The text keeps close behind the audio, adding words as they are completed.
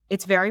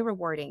it's very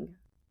rewarding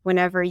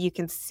whenever you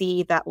can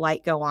see that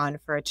light go on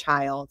for a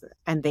child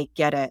and they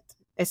get it,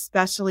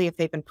 especially if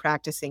they've been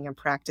practicing and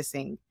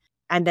practicing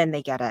and then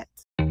they get it.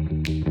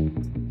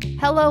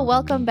 Hello,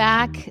 welcome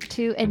back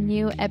to a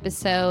new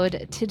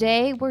episode.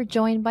 Today, we're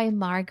joined by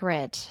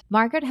Margaret.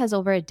 Margaret has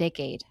over a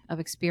decade of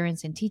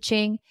experience in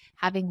teaching,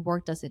 having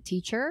worked as a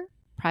teacher,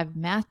 private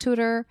math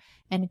tutor,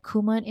 and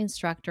Kumon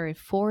instructor at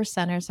 4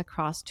 centers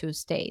across 2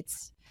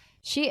 states.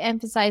 She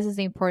emphasizes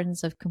the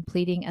importance of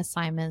completing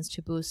assignments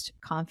to boost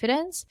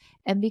confidence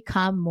and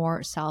become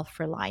more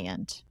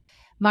self-reliant.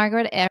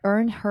 Margaret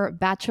earned her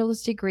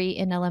bachelor's degree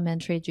in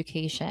elementary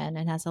education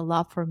and has a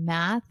love for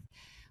math,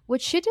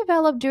 which she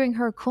developed during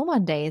her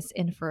Kumon days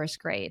in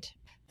first grade.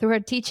 Through her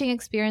teaching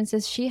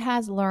experiences, she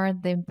has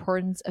learned the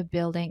importance of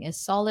building a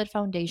solid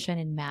foundation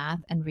in math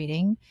and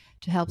reading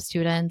to help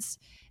students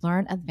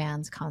learn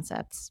advanced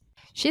concepts.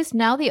 She's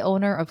now the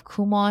owner of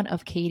Kumon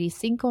of Katy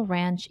Cinco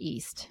Ranch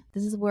East.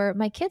 This is where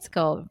my kids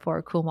go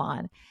for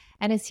Kumon,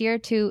 and is here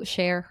to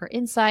share her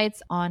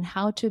insights on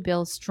how to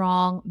build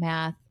strong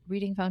math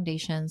reading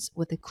foundations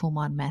with the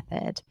Kumon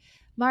method.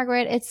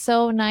 Margaret, it's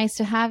so nice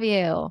to have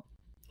you.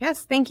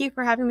 Yes, thank you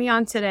for having me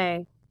on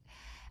today.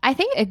 I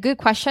think a good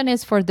question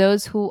is for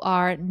those who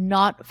are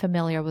not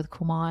familiar with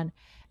Kumon.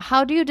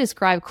 How do you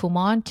describe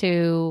Kumon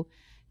to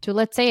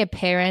let's say a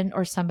parent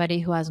or somebody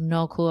who has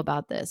no clue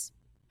about this?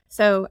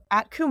 So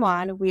at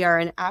Kumon, we are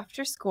an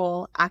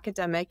after-school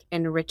academic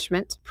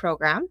enrichment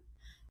program,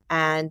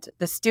 and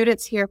the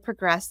students here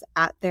progress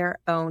at their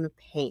own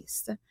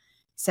pace.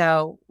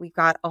 So we've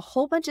got a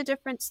whole bunch of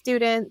different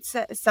students,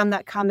 some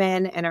that come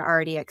in and are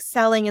already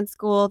excelling in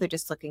school. They're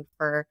just looking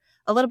for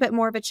a little bit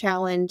more of a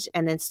challenge.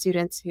 And then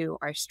students who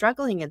are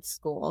struggling in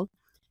school.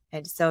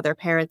 And so their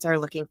parents are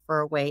looking for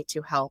a way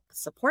to help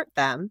support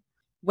them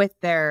with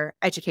their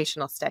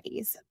educational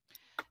studies.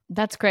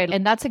 That's great.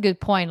 And that's a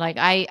good point. Like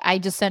I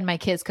just send my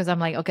kids because I'm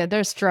like, okay,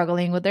 they're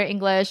struggling with their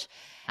English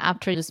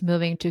after just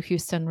moving to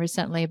Houston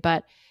recently.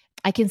 But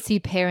I can see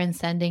parents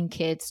sending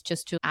kids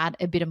just to add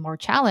a bit of more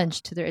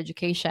challenge to their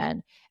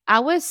education. I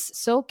was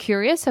so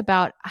curious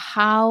about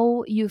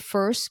how you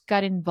first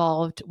got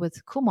involved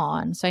with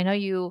Kumon. So I know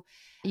you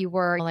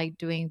were like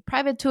doing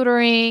private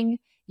tutoring.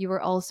 You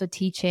were also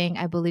teaching,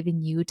 I believe,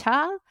 in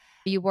Utah.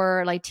 You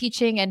were like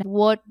teaching, and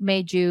what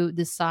made you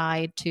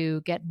decide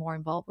to get more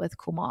involved with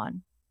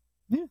Kumon?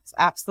 Yes,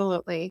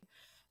 absolutely.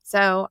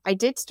 So I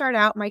did start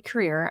out my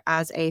career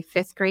as a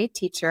 5th grade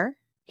teacher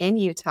in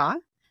Utah.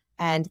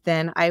 And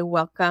then I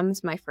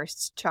welcomed my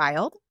first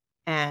child,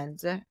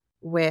 and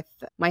with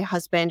my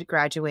husband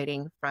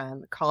graduating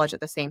from college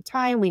at the same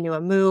time, we knew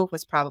a move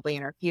was probably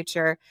in our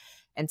future.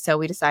 And so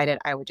we decided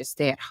I would just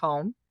stay at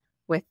home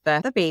with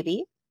the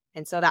baby.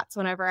 And so that's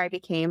whenever I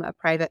became a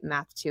private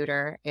math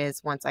tutor,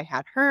 is once I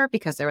had her,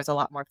 because there was a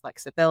lot more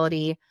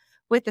flexibility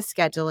with the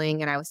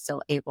scheduling and I was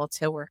still able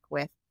to work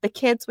with the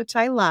kids, which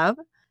I love.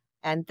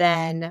 And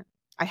then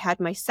I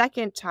had my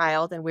second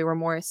child and we were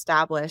more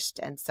established.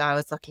 And so I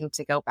was looking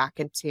to go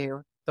back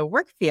into the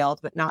work field,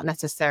 but not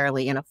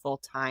necessarily in a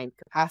full-time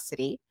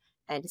capacity.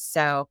 And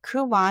so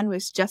Kumon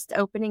was just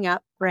opening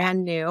up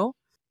brand new.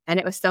 And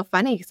it was so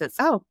funny because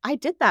I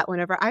did that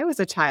whenever I was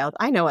a child.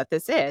 I know what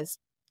this is.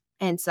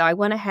 And so I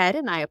went ahead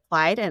and I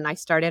applied, and I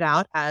started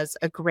out as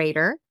a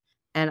grader,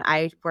 and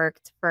I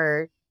worked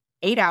for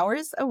 8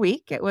 hours a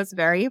week. It was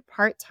very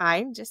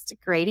part-time, just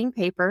grading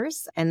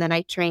papers. And then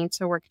I trained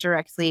to work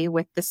directly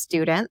with the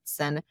students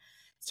and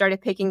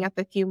started picking up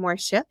a few more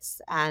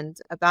shifts. And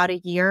about a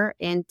year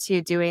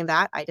into doing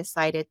that, I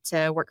decided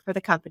to work for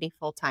the company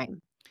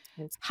full-time.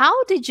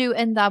 How did you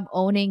end up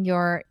owning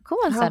your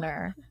Kumon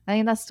Center? I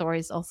think that story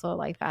is also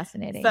like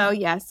fascinating. So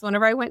yes,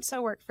 whenever I went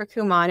to work for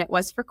Kumon, it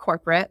was for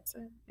corporate.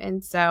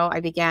 And so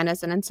I began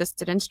as an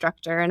assistant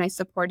instructor, and I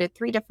supported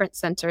 3 different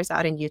centers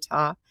out in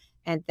Utah.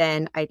 And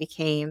then I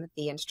became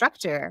the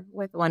instructor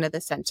with one of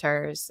the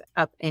centers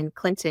up in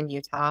Clinton,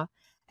 Utah.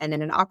 And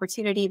then an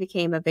opportunity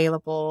became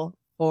available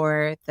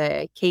for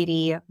the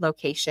Katy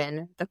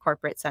location, the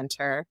corporate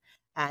center.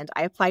 And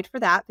I applied for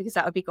that because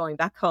that would be going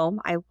back home.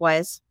 I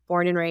was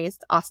born and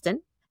raised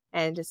Austin.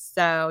 And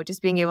so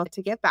just being able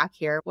to get back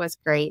here was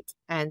great.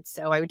 And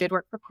so I did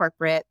work for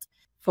corporate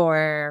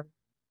for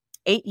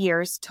 8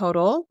 years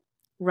total,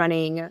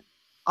 running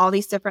all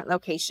these different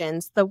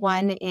locations. The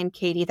one in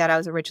Katy that I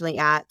was originally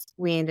at,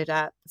 we ended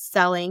up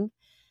selling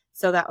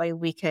so that way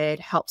we could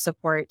help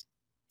support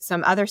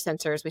some other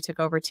centers. We took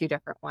over 2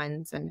 different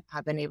ones and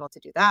have been able to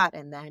do that.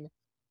 And then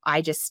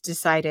I just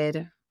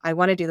decided I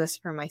want to do this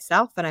for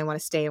myself and I want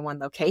to stay in one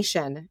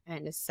location.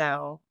 And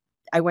so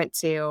I went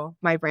to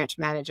my branch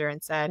manager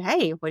and said,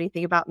 hey, what do you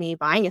think about me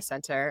buying a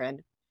center?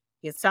 And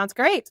he said, sounds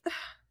great.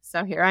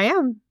 So here I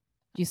am.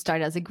 You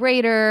started as a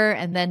grader,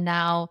 and then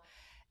now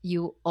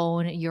you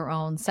own your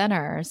own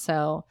center.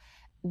 So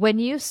when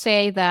you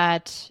say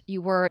that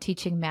you were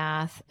teaching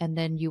math and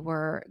then you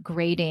were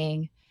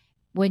grading,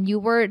 when you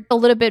were a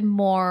little bit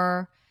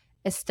more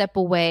a step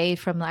away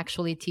from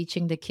actually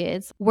teaching the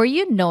kids, were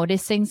you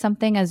noticing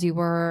something as you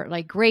were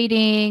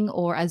grading,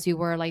 or as you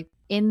were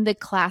in the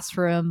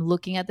classroom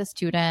looking at the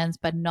students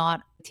but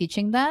not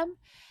teaching them.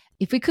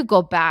 If we could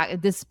go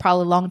back, this is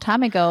probably a long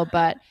time ago,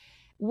 but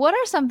what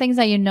are some things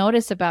that you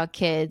notice about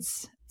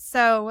kids?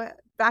 So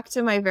back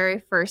to my very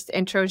first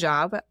intro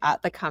job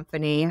at the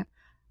company,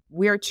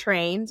 we're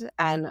trained,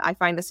 and I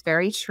find this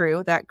very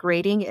true, that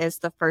grading is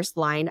the first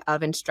line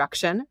of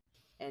instruction.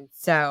 And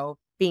so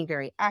being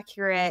very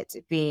accurate,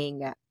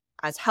 being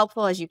as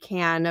helpful as you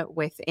can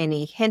with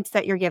any hints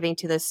that you're giving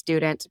to the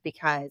student,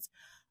 because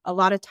a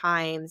lot of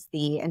times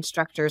the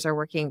instructors are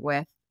working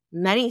with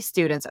many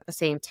students at the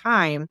same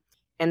time,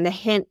 and the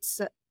hints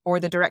or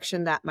the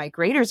direction that my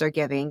graders are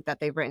giving that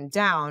they've written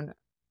down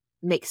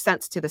makes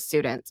sense to the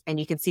students. And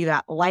you can see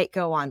that light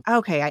go on.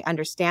 Okay, I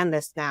understand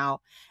this now.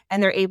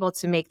 And they're able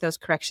to make those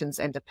corrections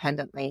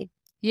independently.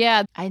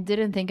 Yeah, I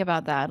didn't think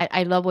about that.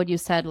 I love what you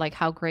said, like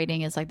how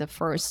grading is like the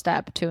first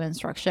step to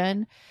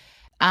instruction.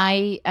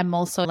 I am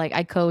also like,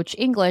 I coach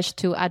English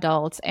to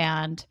adults,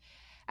 and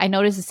I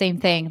notice the same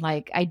thing.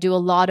 Like I do a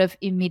lot of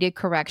immediate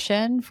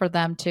correction for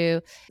them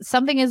to,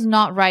 something is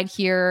not right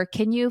here.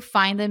 Can you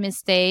find the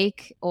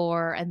mistake?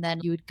 And then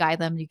you would guide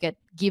them.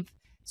 Give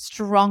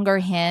stronger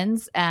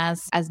hints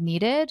as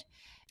needed.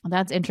 And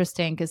that's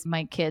interesting because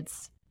my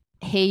kids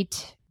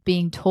hate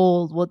being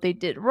told what they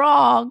did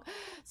wrong.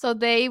 So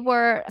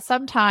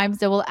sometimes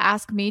they will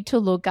ask me to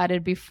look at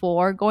it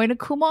before going to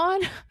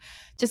Kumon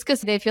just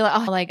because they feel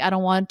like I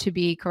don't want to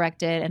be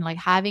corrected and like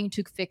having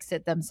to fix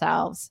it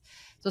themselves.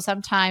 So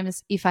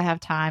sometimes if I have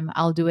time,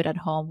 I'll do it at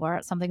home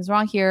where something's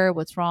wrong here,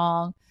 what's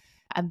wrong,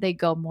 and they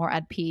go more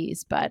at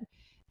peace. But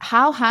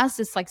how has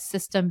this like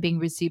system being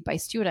received by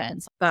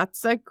students?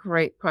 That's a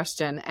great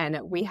question. And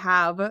we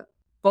have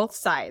both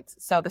sides.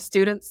 So the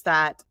students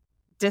that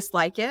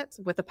dislike it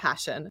with a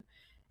passion.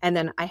 And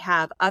then I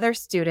have other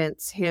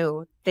students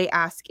who they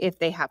ask if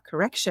they have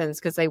corrections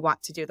because they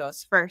want to do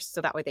those first. So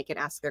that way they can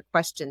ask their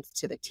questions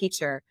to the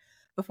teacher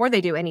before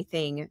they do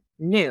anything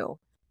new.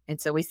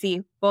 And so we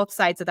see both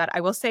sides of that.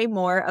 I will say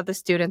more of the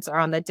students are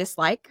on the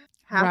dislike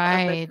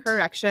half of the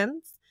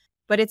corrections,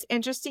 but it's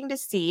interesting to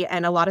see.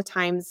 And a lot of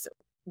times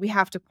we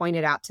have to point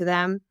it out to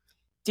them.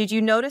 Did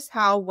you notice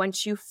how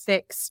once you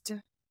fixed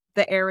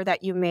the error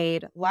that you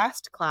made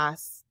last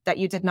class, that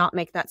you did not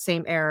make that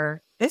same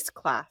error this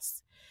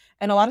class?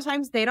 And a lot of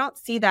times they don't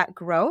see that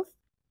growth,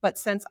 but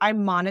since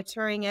I'm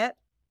monitoring it,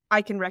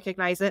 I can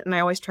recognize it. And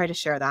I always try to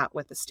share that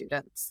with the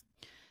students.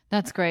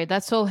 That's great.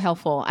 That's so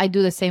helpful. I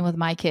do the same with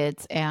my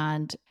kids.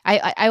 And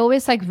I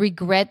always like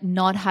regret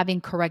not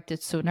having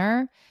corrected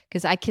sooner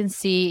because I can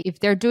see if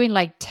they're doing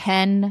like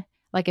 10,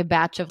 like a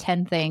batch of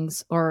 10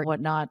 things or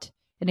whatnot.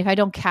 And if I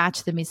don't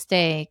catch the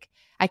mistake,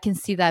 I can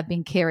see that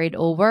being carried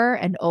over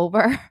and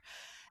over.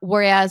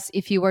 Whereas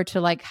if you were to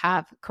like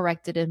have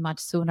corrected it much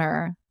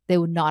sooner, they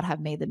would not have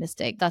made the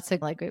mistake. That's a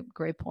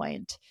great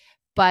point.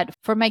 But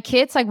for my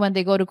kids, like when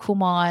they go to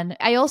Kumon,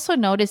 I also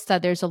noticed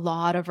that there's a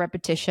lot of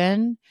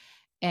repetition.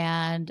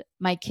 And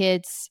my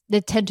kids, they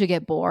tend to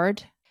get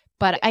bored.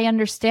 But I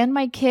understand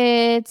my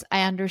kids.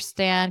 I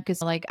understand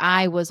because like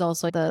I was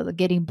also the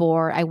getting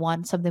bored. I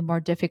want something more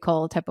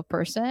difficult type of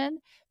person.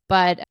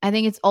 But I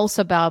think it's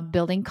also about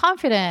building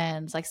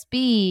confidence, like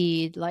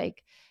speed,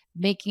 like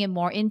making it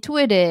more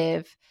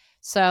intuitive.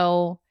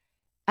 So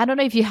I don't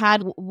know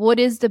if what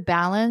is the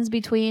balance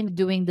between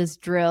doing these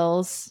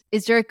drills?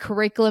 Is there a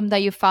curriculum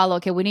that you follow?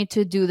 Okay, we need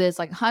to do this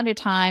like 100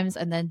 times.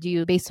 And then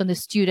based on the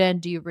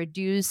student, do you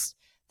reduce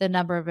the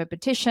number of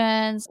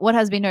repetitions? What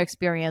has been your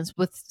experience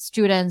with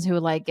students who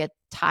like get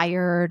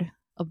tired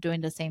of doing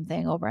the same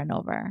thing over and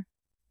over?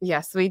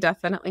 Yes, we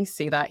definitely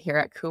see that here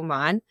at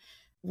Kumon.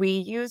 We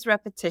use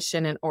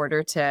repetition in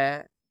order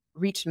to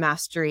reach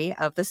mastery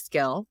of the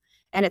skill,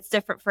 and it's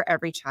different for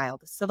every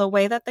child. So the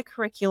way that the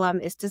curriculum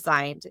is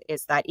designed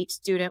is that each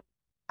student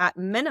at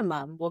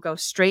minimum will go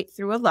straight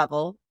through a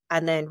level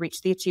and then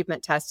reach the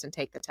achievement test and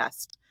take the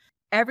test.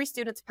 Every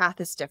student's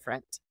path is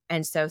different.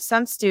 And so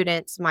some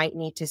students might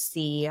need to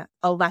see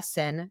a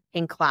lesson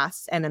in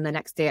class and then the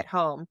next day at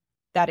home,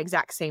 that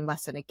exact same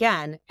lesson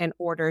again in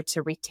order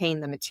to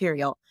retain the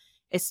material,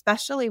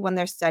 especially when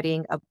they're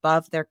studying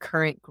above their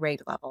current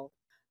grade level.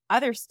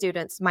 Other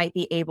students might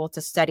be able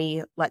to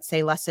study, let's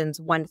say, lessons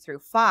 1 through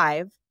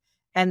 5,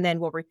 and then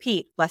will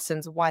repeat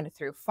lessons 1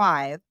 through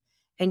 5.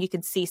 And you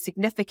can see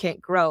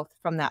significant growth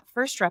from that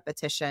first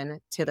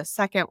repetition to the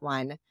second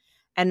one.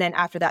 And then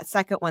after that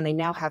second one, they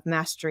now have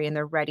mastery and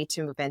they're ready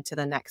to move into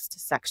the next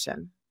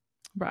section.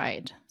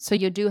 Right. So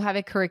you do have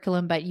a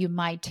curriculum, but you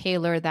might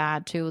tailor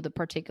that to the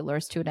particular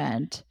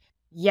student.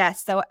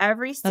 Yes. So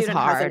every student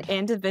has an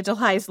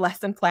individualized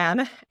lesson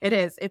plan. It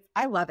is.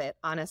 I love it,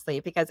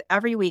 honestly, because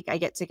every week I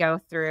get to go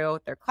through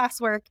their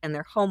classwork and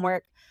their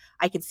homework.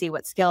 I can see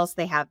what skills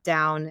they have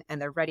down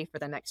and they're ready for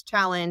the next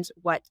challenge,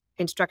 what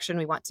instruction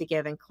we want to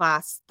give in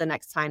class the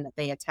next time that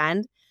they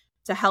attend,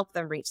 to help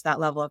them reach that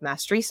level of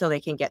mastery so they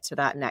can get to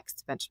that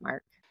next benchmark.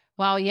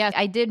 Wow, yeah,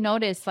 I did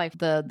notice like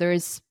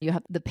you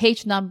have the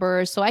page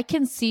numbers, so I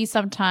can see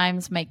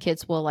sometimes my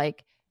kids will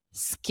like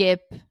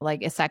skip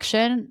like a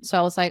section. So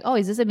I was like, oh,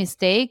 is this a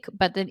mistake?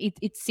 But then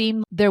it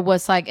seemed there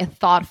was like a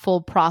thoughtful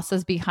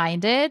process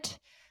behind it.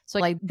 So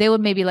like they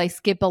would maybe like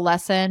skip a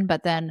lesson,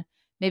 but then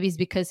maybe it's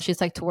because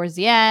she's like towards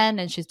the end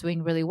and she's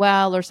doing really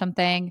well or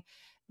something.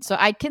 So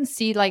I can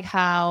see like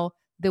how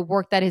the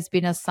work that has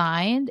been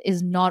assigned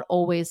is not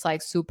always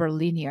like super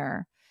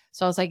linear.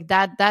 So I was like,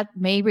 that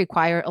may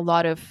require a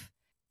lot of,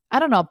 I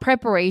don't know,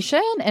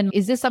 preparation. And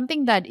is this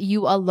something that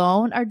you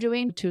alone are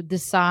doing to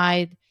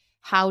decide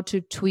how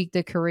to tweak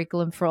the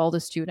curriculum for all the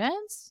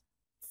students?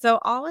 So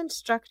all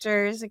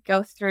instructors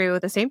go through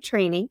the same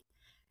training.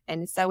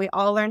 And so we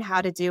all learn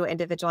how to do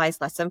individualized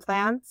lesson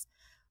plans.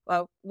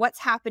 Well, what's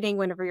happening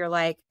whenever you're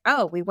like,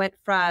 oh, we went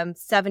from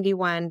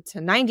 71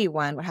 to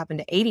 91, what happened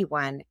to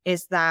 81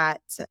 is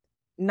that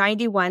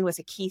 91 was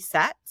a key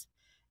set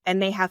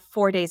and they have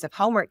 4 days of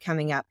homework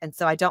coming up. And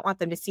so I don't want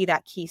them to see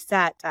that key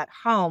set at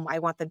home. I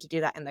want them to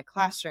do that in the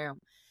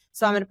classroom.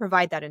 So I'm going to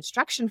provide that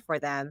instruction for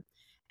them.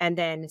 And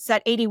then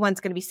set 81 is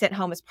going to be sent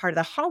home as part of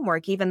the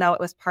homework, even though it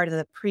was part of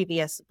the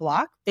previous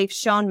block. They've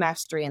shown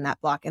mastery in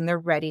that block and they're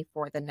ready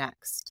for the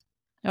next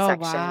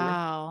section.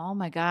 Wow. Oh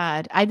my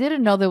God. I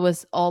didn't know there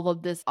was all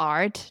of this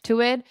art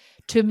to it.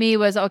 To me, it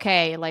was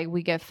okay, like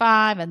we get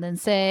 5 and then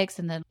 6.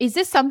 And then is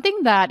this something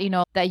that,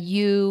 that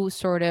you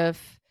sort of,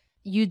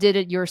 you did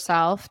it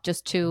yourself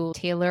just to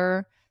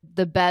tailor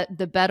the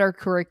better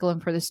curriculum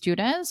for the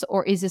students?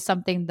 Or is this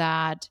something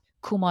that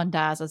Kumon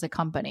does as a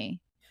company?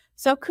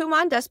 So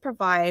Kumon does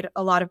provide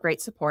a lot of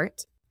great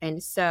support.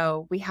 And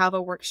so we have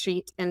a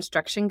worksheet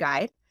instruction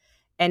guide,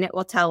 and it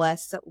will tell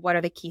us what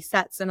are the key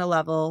sets in a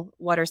level,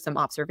 what are some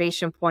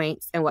observation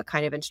points, and what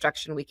kind of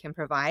instruction we can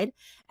provide.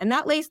 And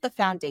that lays the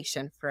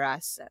foundation for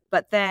us.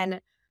 But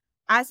then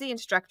as the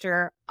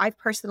instructor, I've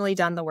personally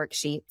done the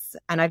worksheets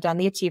and I've done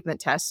the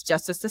achievement tests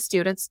just as the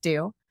students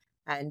do.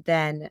 And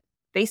then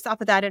based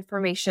off of that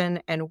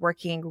information and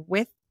working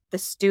with the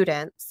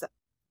students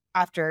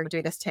after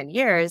doing this 10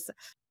 years,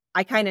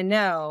 I kind of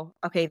know,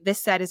 okay, this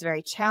set is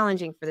very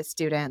challenging for the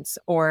students,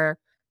 or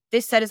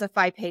this set is a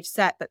 5-page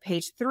set, but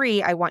page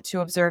 3, I want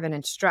to observe and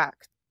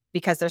instruct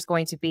because there's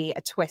going to be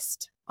a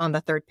twist on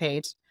the 3rd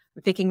page.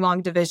 I'm thinking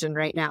long division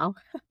right now.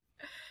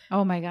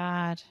 Oh my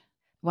God.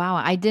 Wow.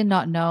 I did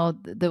not know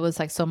there was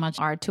like so much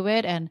art to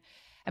it. And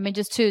I mean,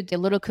 just to a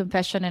little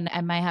confession, and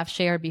I might have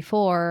shared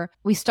before,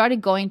 we started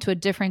going to a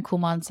different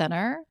Kumon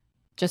center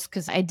just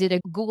because I did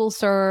a Google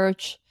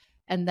search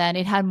and then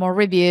it had more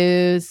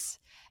reviews.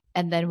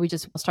 And then we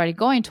just started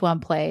going to one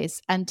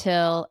place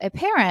until a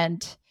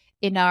parent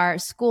in our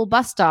school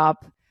bus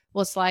stop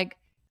was like,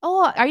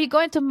 oh, are you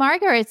going to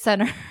Margaret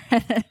Center?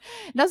 And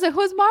I was like,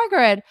 who's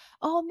Margaret?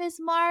 Oh, Miss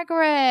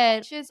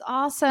Margaret. She's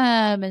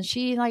awesome. And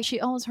she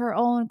owns her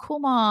own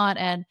Kumon.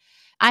 And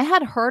I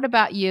had heard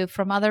about you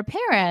from other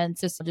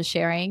parents, just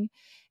sharing,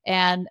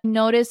 and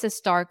noticed a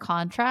stark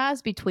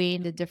contrast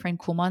between the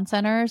different Kumon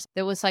centers.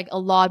 There was like a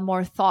lot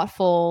more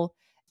thoughtful,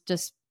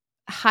 just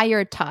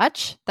higher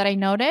touch that I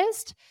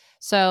noticed.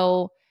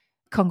 So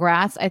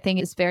congrats. I think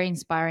it's very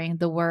inspiring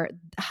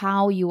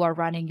how you are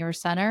running your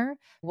center.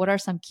 What are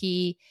some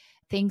key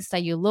things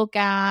that you look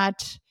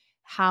at?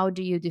 How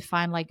do you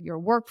define like your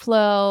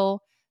workflow?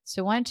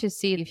 So I wanted to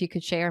see if you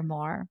could share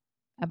more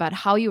about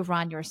how you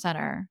run your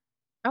center.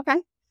 Okay.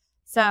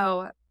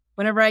 So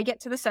whenever I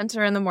get to the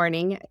center in the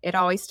morning, it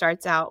always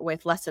starts out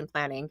with lesson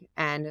planning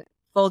and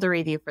folder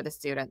review for the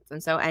students.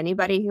 And so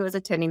anybody who is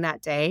attending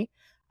that day,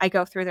 I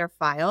go through their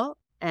file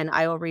and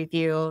I will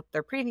review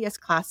their previous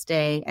class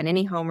day and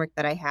any homework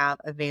that I have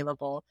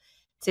available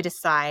to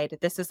decide,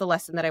 this is the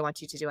lesson that I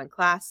want you to do in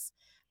class.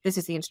 This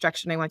is the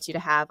instruction I want you to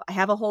have. I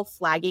have a whole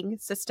flagging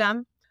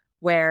system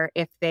where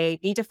if they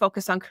need to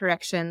focus on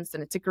corrections,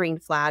 then it's a green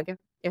flag.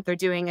 If they're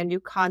doing a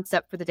new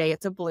concept for the day,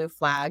 it's a blue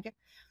flag.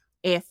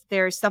 If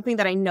there's something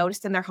that I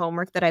noticed in their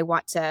homework that I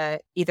want to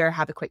either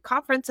have a quick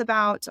conference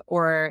about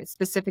or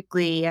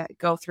specifically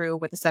go through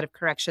with a set of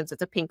corrections,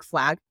 it's a pink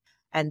flag.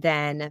 And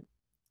then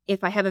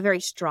if I have a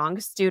very strong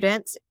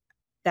student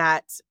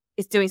that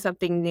is doing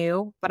something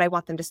new, but I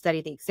want them to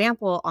study the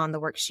example on the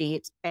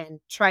worksheet and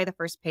try the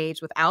first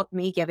page without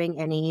me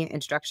giving any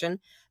instruction,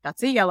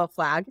 that's a yellow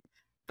flag,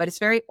 but it's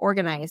very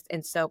organized.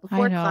 And so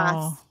before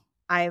class,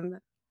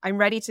 I'm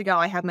ready to go.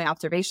 I have my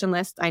observation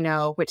list. I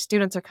know which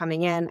students are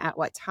coming in at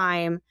what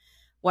time,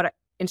 what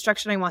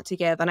instruction I want to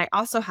give. And I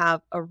also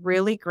have a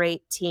really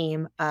great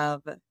team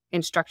of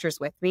instructors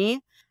with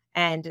me,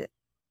 and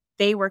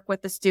they work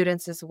with the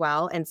students as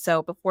well. And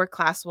so before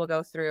class, we'll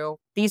go through,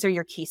 these are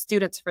your key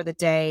students for the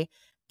day.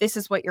 This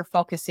is what you're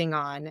focusing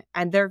on.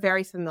 And they're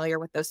very familiar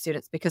with those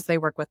students because they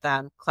work with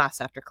them class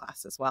after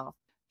class as well.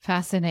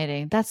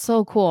 Fascinating. That's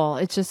so cool.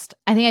 It's just,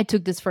 I think I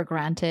took this for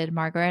granted,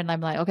 Margaret. And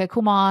I'm like, okay,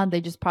 come on.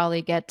 They just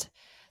probably get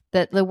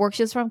the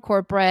worksheets from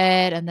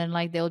corporate and then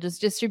like they'll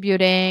just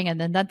distributing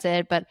and then that's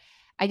it. But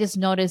I just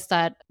noticed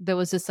that there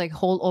was this like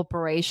whole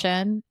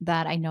operation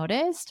that I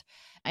noticed.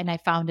 And I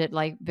found it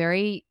like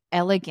very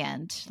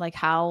elegant, like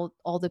how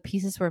all the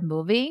pieces were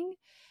moving.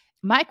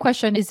 My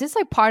question is this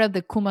like part of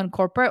the Kumon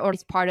corporate or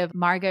is part of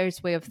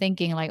Margaret's way of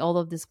thinking, like all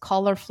of this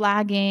color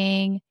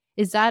flagging?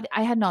 Is that,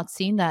 I had not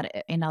seen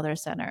that in other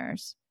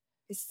centers.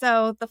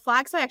 So the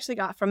flags I actually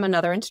got from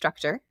another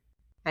instructor.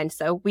 And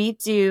so we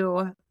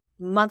do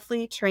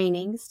monthly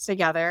trainings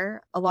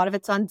together. A lot of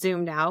it's on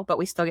Zoom now, but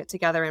we still get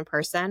together in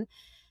person,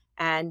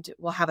 and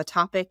we'll have a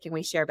topic and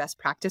we share best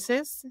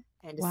practices.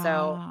 And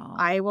so Wow.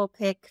 I will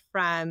pick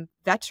from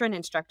veteran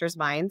instructors'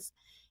 minds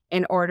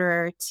in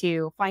order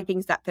to find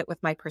things that fit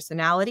with my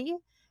personality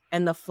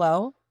and the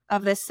flow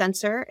of this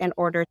center in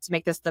order to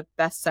make this the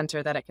best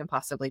center that it can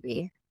possibly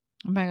be.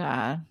 Oh my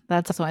God,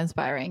 that's so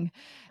inspiring.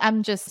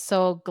 I'm just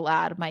so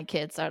glad my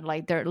kids are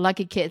like, they're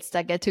lucky kids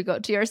that get to go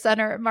to your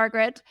center,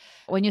 Margaret.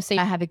 When you say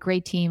I have a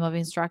great team of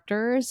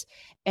instructors,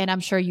 and I'm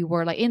sure you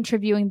were like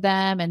interviewing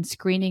them and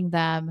screening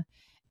them,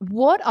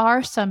 what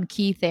are some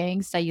key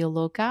things that you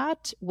look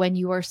at when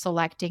you are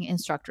selecting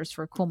instructors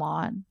for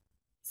Kumon?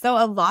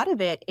 So a lot of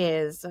it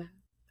is,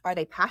 are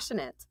they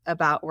passionate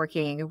about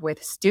working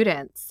with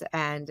students,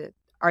 and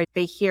are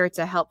they here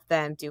to help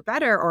them do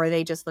better, or are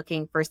they just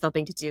looking for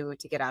something to do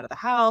to get out of the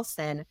house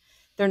and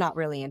they're not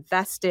really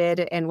invested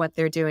in what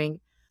they're doing?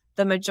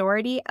 The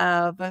majority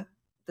of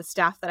the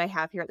staff that I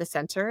have here at the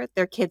center,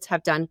 their kids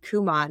have done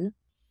Kumon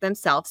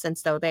themselves. And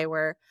so they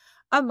were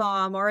a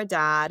mom or a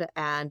dad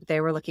and they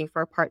were looking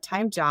for a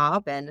part-time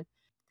job. And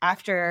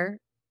after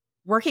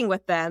working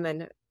with them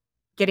and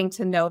getting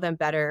to know them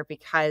better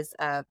because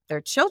of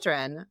their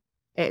children,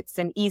 it's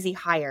an easy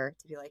hire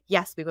to be like,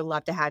 yes, we would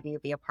love to have you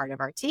be a part of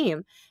our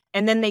team.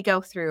 And then they go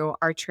through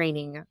our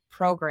training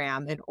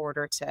program in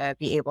order to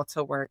be able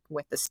to work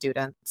with the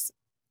students.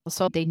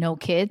 So they know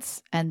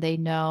kids and they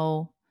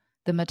know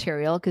the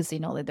material because they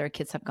know that their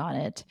kids have gone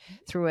it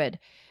through it.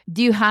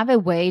 Do you have a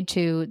way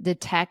to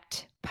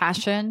detect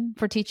passion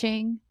for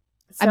teaching?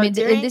 So I mean,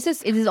 it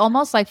is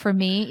almost like for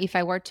me, if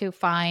I were to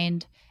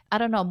find, I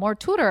don't know, more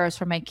tutors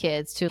for my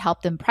kids to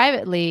help them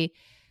privately,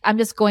 I'm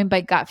just going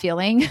by gut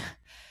feeling.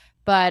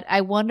 But I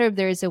wonder if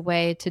there is a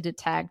way to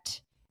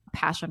detect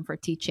passion for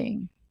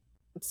teaching.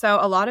 So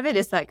a lot of it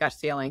is that gut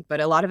feeling, but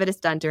a lot of it is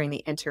done during the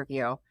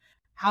interview.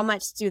 How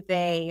much do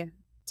they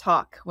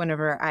talk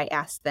whenever I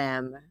ask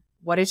them,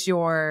 what is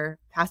your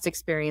past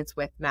experience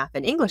with math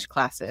and English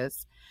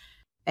classes?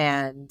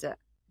 And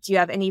do you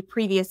have any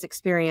previous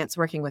experience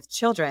working with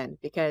children?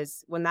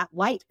 Because when that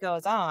light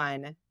goes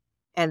on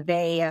and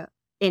they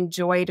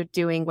enjoyed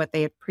doing what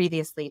they had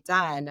previously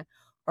done,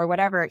 or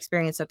whatever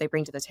experience that they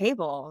bring to the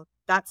table,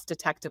 that's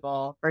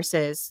detectable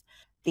versus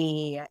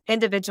the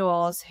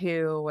individuals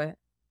who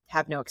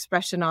have no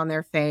expression on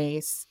their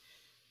face.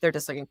 They're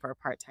just looking for a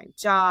part-time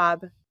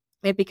job.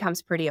 It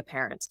becomes pretty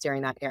apparent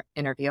during that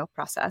interview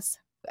process.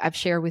 I've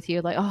shared with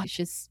you, like, oh,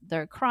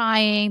 they're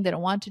crying, they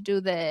don't want to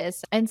do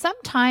this. And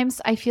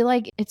sometimes I feel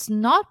like it's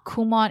not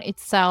Kumon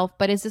itself,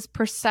 but it's this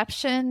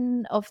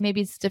perception of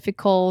maybe it's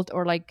difficult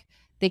or like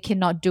they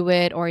cannot do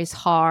it or it's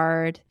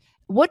hard.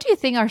 What do you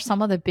think are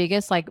some of the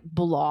biggest like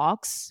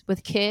blocks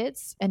with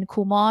kids and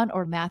Kumon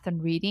or math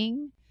and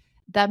reading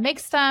that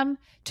makes them,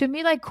 to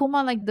me, like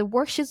Kumon, like the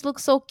worksheets look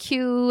so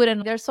cute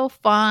and they're so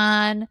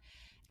fun.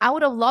 I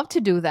would have loved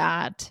to do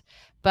that,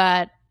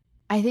 but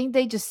I think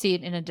they just see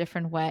it in a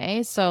different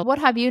way. So what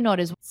have you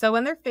noticed? So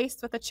when they're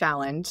faced with a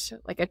challenge,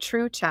 like a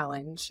true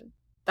challenge,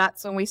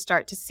 that's when we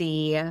start to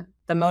see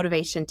the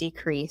motivation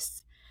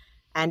decrease.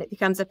 And it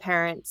becomes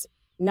apparent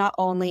not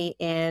only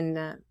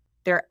in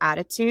their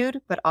attitude,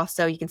 but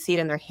also you can see it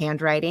in their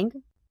handwriting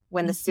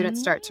when the students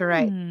start to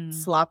write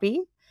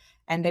sloppy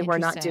and they were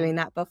not doing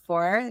that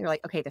before. They're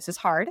like, okay, this is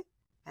hard.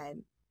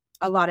 And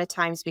a lot of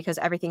times, because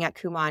everything at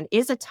Kumon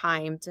is a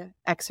timed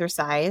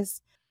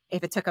exercise,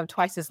 if it took them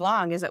twice as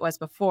long as it was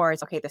before,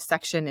 it's okay, this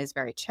section is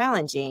very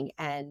challenging.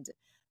 And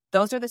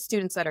those are the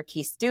students that are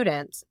key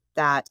students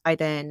that I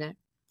then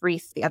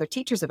brief the other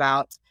teachers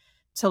about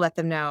to let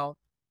them know,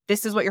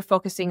 this is what you're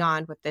focusing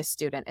on with this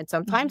student. And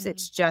sometimes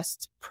it's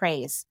just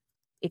praise.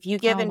 If you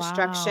give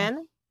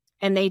instruction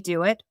and they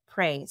do it,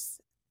 praise.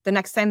 The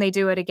next time they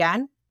do it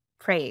again,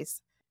 praise.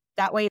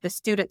 That way the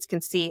students can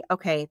see,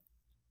 okay,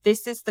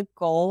 this is the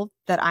goal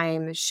that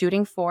I'm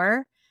shooting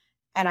for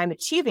and I'm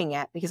achieving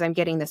it because I'm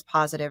getting this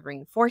positive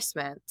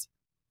reinforcement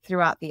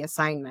throughout the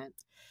assignment.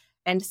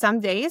 And some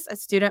days a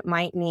student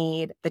might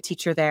need the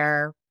teacher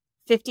there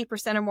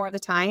 50% or more of the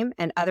time,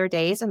 and other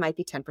days it might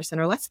be 10%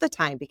 or less of the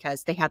time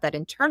because they have that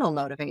internal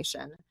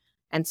motivation.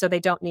 And so they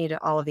don't need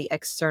all of the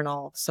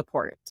external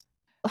support.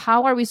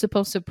 How are we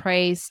supposed to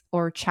praise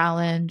or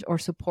challenge or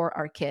support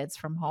our kids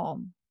from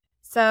home?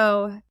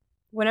 So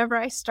whenever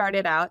I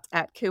started out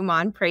at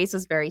Kumon, praise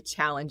was very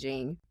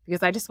challenging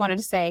because I just wanted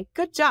to say,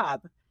 good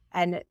job.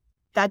 And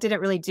that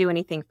didn't really do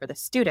anything for the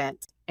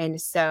student.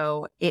 And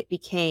so it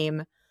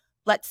became,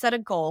 let's set a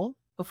goal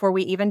before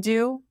we even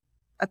do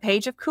a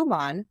page of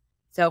Kumon.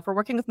 So if we're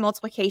working with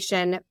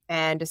multiplication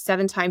and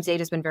 7 times 8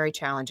 has been very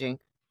challenging.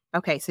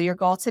 Okay, so your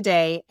goal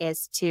today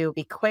is to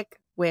be quick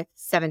with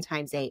 7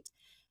 times 8.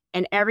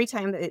 And every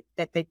time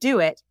that they do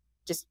it,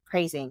 just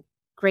praising,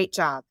 great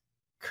job,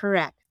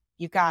 correct,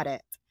 you got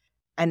it.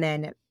 And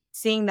then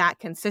seeing that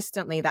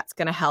consistently, that's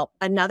going to help.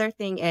 Another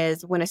thing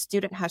is when a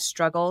student has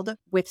struggled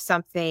with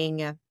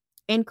something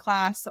in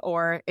class,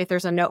 or if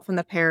there's a note from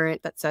the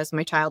parent that says,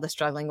 my child is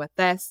struggling with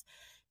this,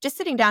 just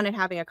sitting down and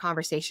having a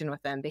conversation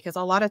with them, because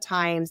a lot of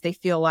times they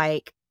feel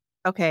like,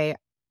 okay,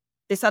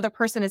 this other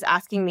person is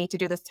asking me to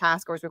do this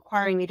task or is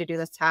requiring me to do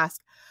this task.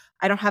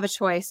 I don't have a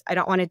choice. I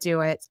don't want to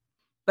do it.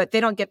 But they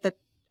don't get the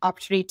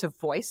opportunity to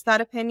voice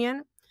that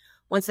opinion.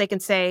 Once they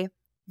can say,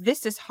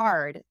 this is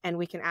hard, and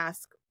we can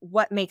ask,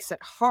 what makes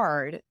it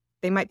hard?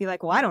 They might be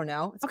like, well, I don't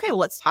know. It's okay. Well,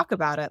 let's talk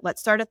about it. Let's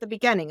start at the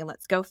beginning and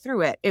let's go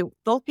through it.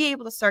 They'll be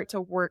able to start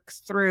to work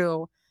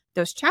through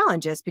those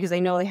challenges because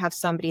they know they have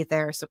somebody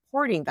there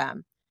supporting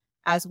them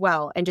as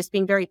well, and just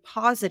being very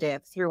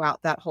positive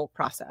throughout that whole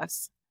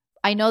process.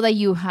 I know that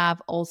you have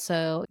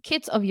also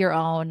kids of your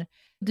own.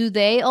 Do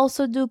they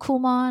also do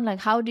Kumon? Like,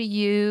 how do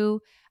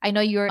you, I know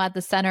you're at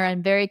the center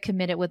and very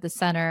committed with the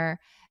center.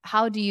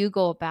 How do you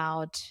go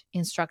about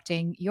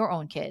instructing your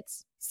own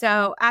kids?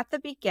 So at the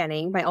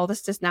beginning, my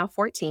oldest is now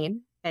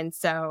 14. And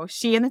so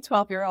she and the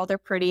 12-year-old are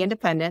pretty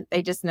independent.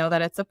 They just know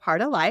that it's a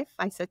part of life.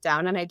 I sit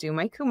down and I do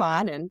my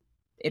Kumon, and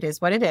it is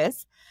what it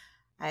is.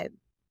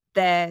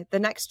 The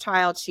next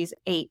child, she's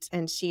 8,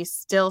 and she's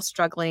still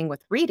struggling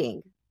with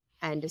reading.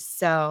 And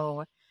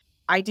so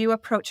I do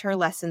approach her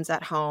lessons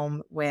at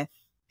home with,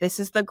 this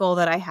is the goal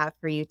that I have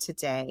for you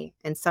today.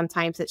 And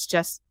sometimes it's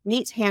just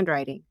neat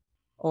handwriting,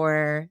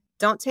 or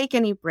don't take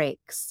any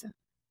breaks,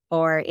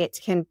 or it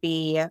can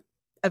be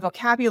a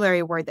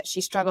vocabulary word that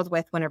she struggled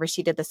with whenever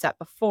she did the set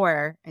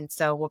before. And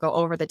so we'll go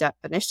over the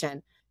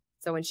definition.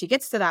 So when she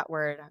gets to that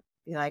word, I'll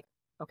be like,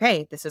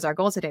 okay, this is our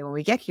goal today. When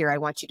we get here, I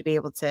want you to be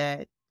able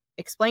to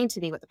explain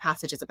to me what the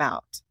passage is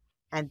about.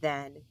 And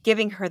then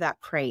giving her that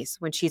praise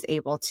when she's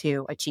able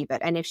to achieve it.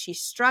 And if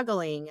she's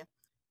struggling,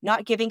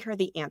 not giving her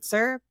the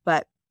answer,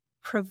 but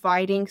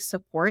providing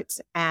support.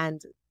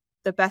 And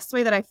the best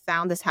way that I've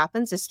found this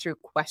happens is through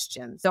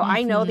questions. So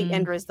I know the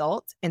end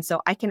result. And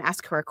so I can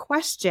ask her a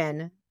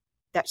question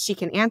that she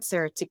can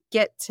answer to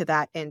get to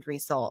that end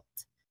result.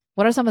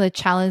 What are some of the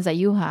challenges that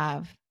you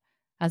have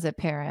as a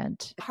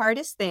parent? The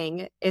hardest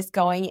thing is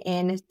going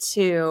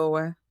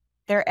into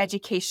their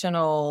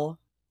educational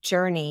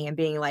journey and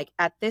being like,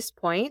 at this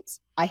point,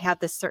 I have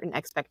this certain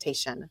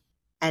expectation.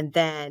 And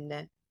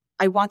then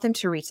I want them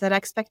to reach that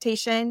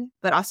expectation,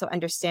 but also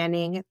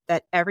understanding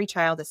that every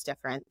child is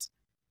different.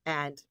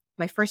 And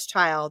my first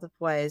child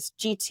was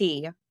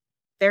GT,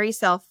 very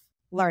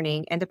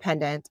self-learning,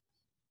 independent,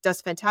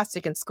 does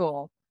fantastic in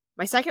school.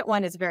 My second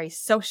one is very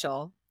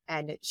social,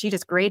 and she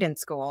does great in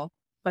school.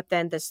 But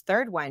then this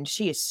third one,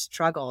 she has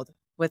struggled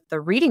with the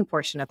reading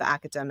portion of the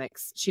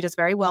academics. She does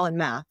very well in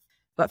math,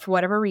 but for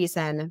whatever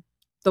reason,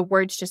 the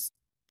words just,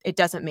 it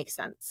doesn't make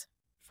sense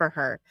for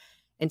her.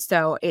 And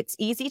so it's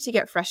easy to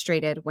get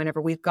frustrated whenever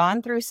we've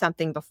gone through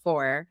something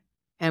before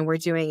and we're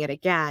doing it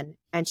again,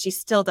 and she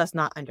still does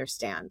not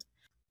understand.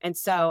 And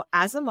so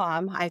as a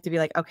mom, I have to be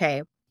like,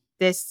 okay,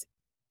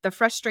 the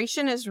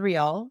frustration is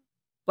real,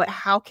 but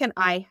how can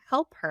I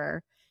help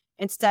her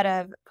instead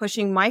of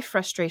pushing my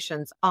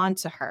frustrations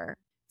onto her?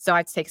 So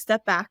I'd take a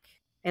step back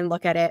and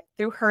look at it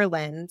through her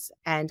lens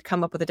and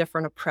come up with a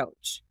different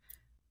approach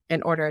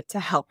in order to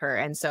help her.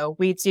 And so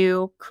we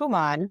do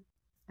Kumon,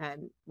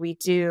 and we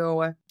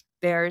did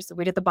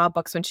the Bob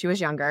books when she was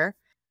younger.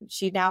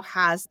 She now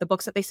has the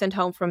books that they send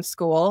home from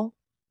school,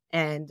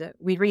 and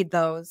we read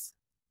those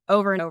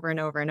over and over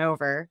and over and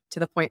over to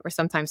the point where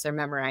sometimes they're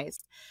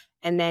memorized.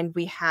 And then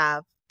we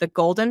have the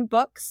golden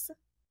books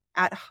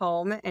at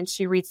home, and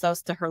she reads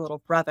those to her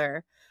little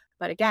brother.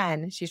 But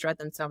again, she's read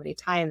them so many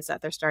times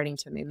that they're starting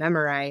to be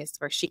memorized,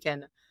 where she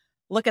can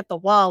look at the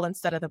wall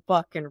instead of the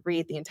book and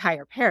read the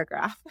entire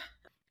paragraph.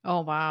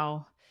 Oh,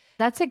 wow.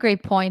 That's a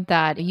great point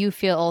that you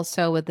feel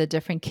also with the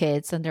different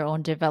kids and their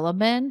own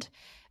development.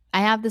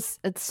 I have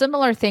a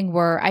similar thing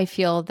where I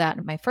feel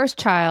that my first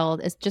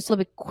child is just a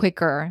little bit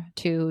quicker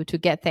to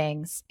get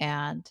things,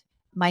 and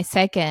my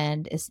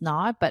second is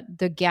not, but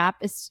the gap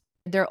is,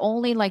 they're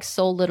only like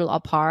so little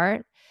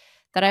apart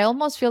that I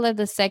almost feel like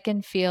the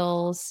second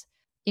feels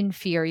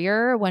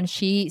inferior when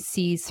she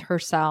sees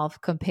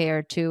herself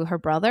compared to her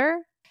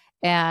brother.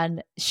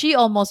 And she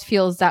almost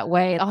feels that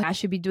way. Oh, I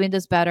should be doing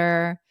this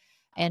better.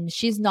 And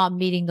she's not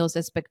meeting those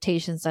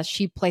expectations that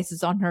she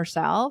places on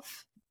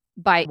herself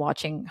by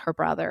watching her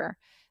brother.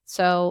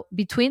 So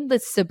between the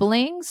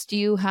siblings, do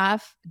you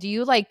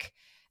like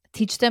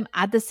teach them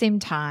at the same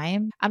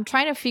time? I'm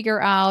trying to figure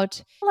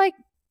out, like,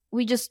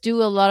 we just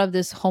do a lot of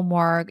this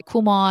homework.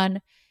 Kumon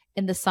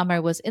in the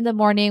summer was in the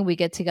morning, we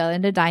get together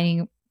in the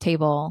dining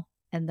table.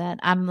 And then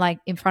I'm like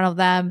in front of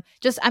them,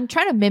 I'm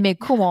trying to mimic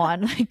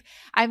Kumon. Like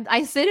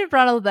I sit in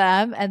front of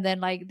them, and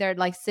then like they're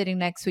like sitting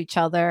next to each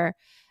other.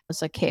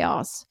 It's like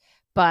chaos.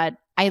 But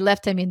I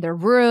left them in their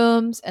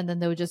rooms, and then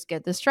they would just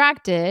get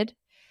distracted.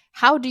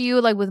 How do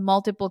you, like with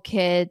multiple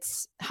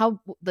kids,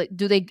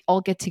 do they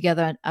all get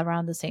together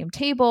around the same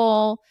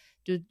table?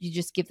 Do you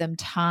just give them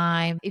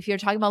time? If you're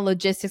talking about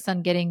logistics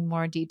and getting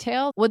more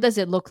detail, what does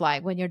it look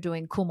like when you're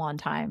doing Kumon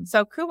time?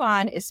 So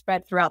Kumon is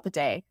spread throughout the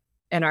day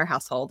in our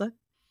household.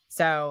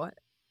 So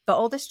the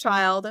oldest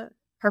child,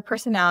 her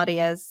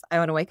personality is, I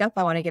want to wake up,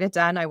 I want to get it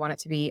done, I want it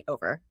to be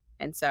over.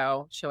 And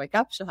so she'll wake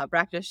up, she'll have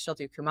breakfast, she'll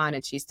do Kumon,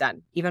 and she's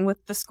done. Even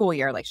with the school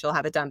year, like she'll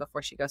have it done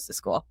before she goes to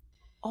school.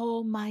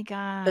 Oh my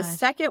God. The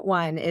second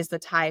one is the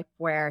type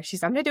where I'm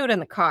going to do it in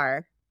the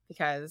car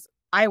because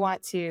I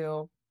want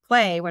to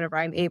play whenever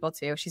I'm able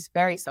to. She's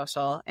very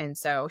social. And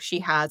so she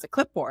has a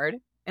clipboard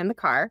in the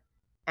car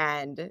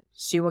and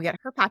she will get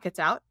her packets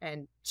out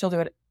and she'll do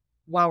it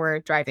while we're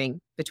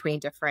driving between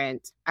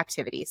different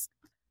activities.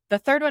 The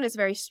third one is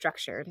very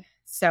structured.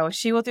 So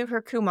she will do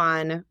her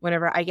Kumon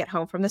whenever I get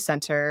home from the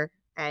center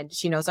and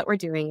she knows that we're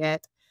doing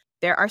it.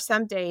 There are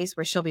some days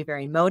where she'll be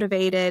very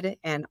motivated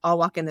and I'll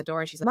walk in the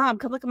door and she's like, Mom,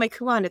 come look at my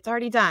Kumon. It's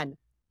already done.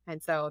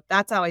 And so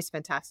that's always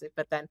fantastic.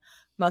 But then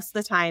most of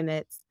the time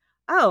it's,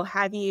 oh,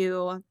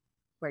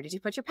 where did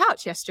you put your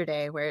pouch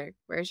yesterday?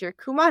 Where's your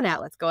Kumon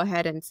at? Let's go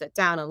ahead and sit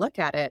down and look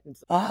at it. And,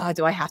 oh,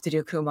 do I have to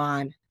do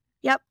Kumon?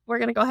 Yep, we're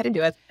going to go ahead and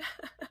do it.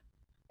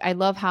 I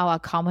love how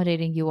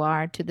accommodating you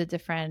are to the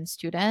different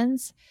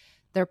students,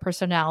 their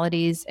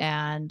personalities,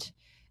 and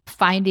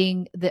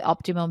finding the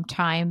optimum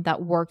time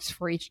that works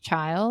for each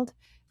child.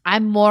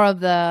 I'm more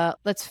of the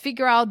let's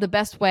figure out the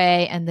best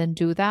way and then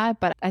do that.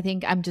 But I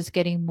think I'm just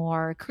getting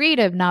more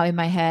creative now in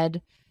my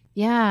head.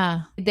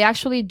 Yeah, they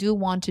actually do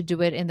want to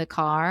do it in the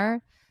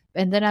car.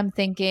 And then I'm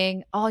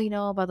thinking,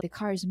 oh, but the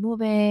car is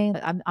moving.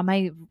 Am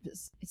I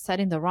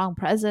setting the wrong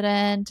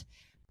precedent?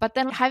 But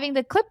then having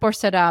the clipboard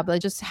set up,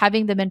 like just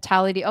having the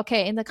mentality,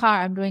 okay, in the car,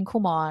 I'm doing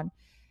Kumon.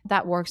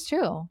 That works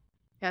too.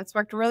 Yeah, it's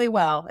worked really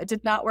well. It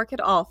did not work at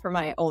all for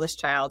my oldest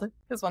child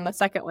because when the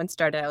second one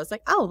started, I was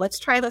like, oh, let's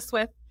try this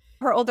with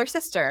her older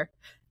sister.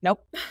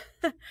 Nope.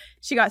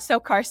 She got so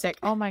car sick.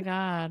 Oh my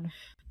God.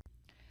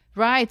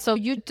 Right. So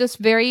you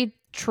just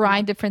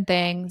try different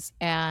things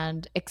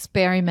and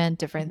experiment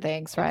different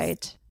things,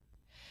 right?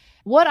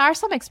 What are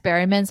some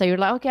experiments that you're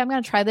like, okay, I'm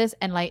going to try this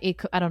and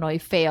like, I don't know,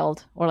 it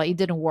failed or like it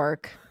didn't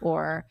work?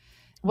 Or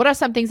what are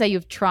some things that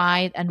you've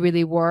tried and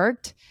really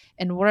worked?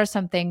 And what are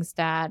some things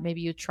that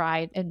maybe you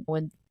tried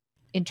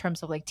in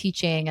terms of like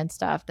teaching and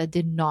stuff that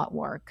did not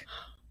work?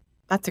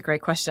 That's a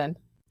great question.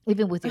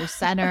 Even with your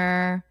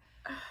center.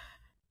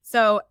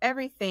 So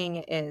everything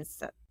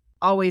is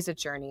always a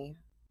journey.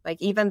 Like,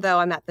 even though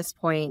I'm at this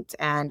point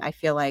and I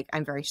feel like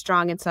I'm very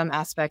strong in some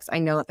aspects, I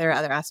know that there are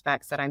other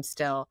aspects that I'm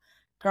still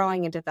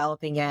growing and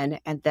developing in.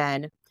 And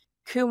then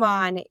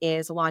Kumon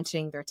is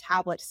launching their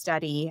tablet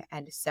study.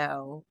 And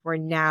so we're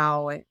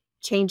now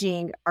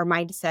changing our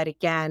mindset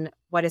again.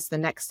 What is the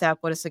next step?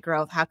 What is the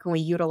growth? How can we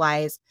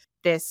utilize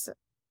this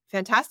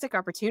fantastic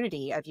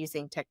opportunity of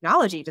using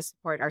technology to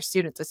support our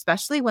students,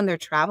 especially when they're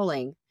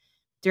traveling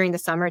during the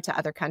summer to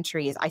other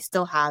countries? I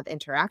still have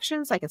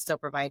interactions. I can still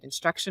provide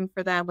instruction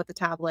for them with the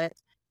tablet.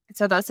 And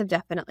so those have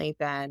definitely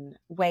been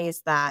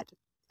ways that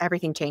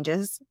everything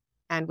changes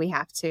and we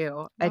have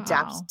to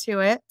adapt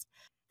to it.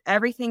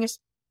 Everything is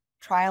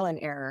trial and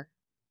error.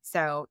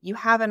 So you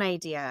have an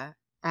idea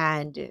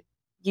and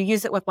you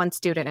use it with one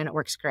student and it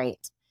works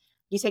great.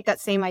 You take that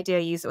same idea,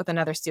 use it with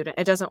another student,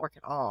 it doesn't work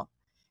at all.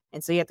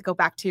 And so you have to go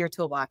back to your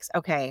toolbox.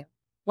 Okay,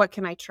 what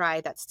can I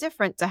try that's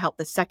different to help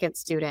the second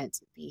student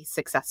be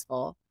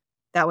successful?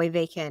 That way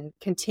they can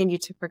continue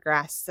to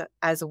progress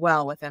as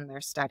well within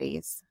their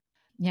studies.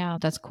 Yeah,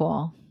 that's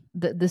cool.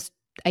 This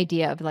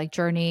idea of like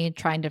journey,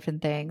 trying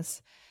different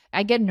things.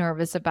 I get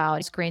nervous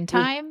about screen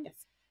time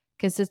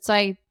because it's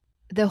like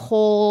the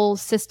whole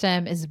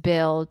system is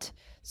built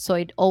so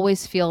it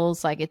always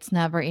feels like it's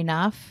never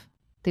enough.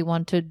 They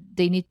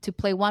need to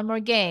play one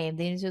more game.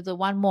 They need to do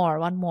one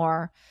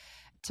more.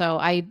 So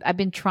I've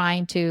been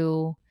trying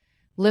to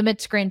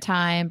limit screen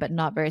time, but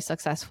not very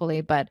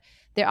successfully. But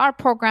there are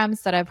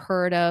programs that I've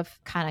heard of,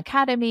 Khan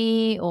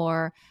Academy,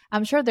 or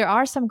I'm sure there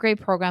are some great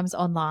programs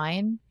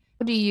online.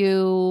 How do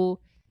you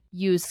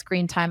use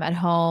screen time at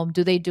home?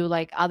 Do they do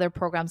like other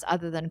programs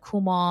other than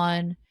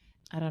Kumon?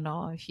 I don't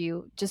know if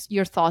just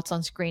your thoughts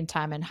on screen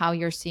time and how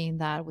you're seeing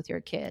that with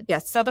your kids.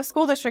 Yes. So the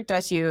school district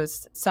does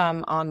use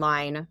some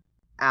online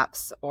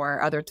apps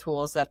or other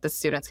tools that the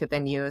students could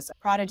then use.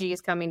 Prodigy is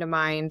coming to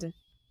mind.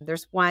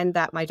 There's one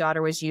that my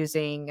daughter was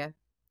using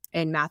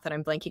in math that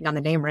I'm blanking on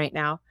the name right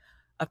now.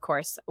 Of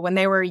course, when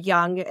they were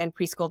young in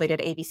preschool, they did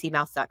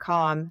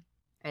abcmath.com.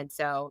 And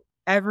so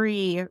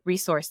every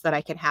resource that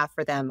I can have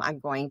for them, I'm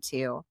going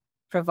to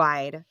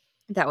provide.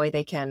 That way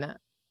they can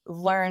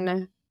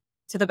learn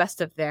to the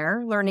best of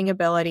their learning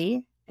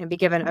ability and be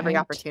given every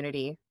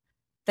opportunity.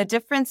 The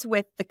difference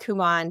with the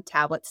Kumon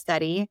tablet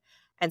study,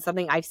 and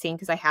something I've seen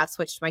because I have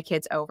switched my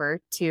kids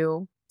over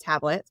to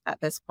tablet at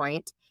this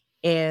point,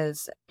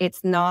 is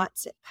it's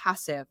not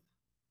passive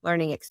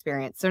learning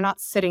experience. They're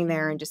not sitting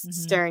there and just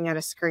staring at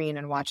a screen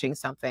and watching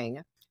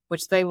something,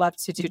 which they love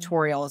to do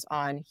tutorials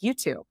on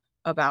YouTube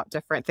about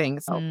different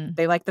things. So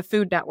they like the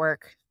Food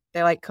Network.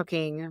 They like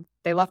cooking.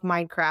 They love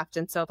Minecraft.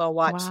 And so they'll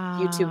watch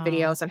YouTube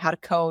videos on how to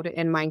code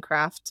in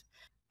Minecraft.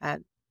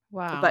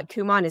 But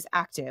Kumon is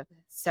active.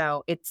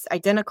 So it's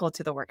identical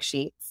to the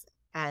worksheets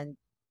and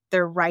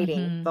they're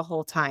writing the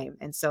whole time.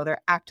 And so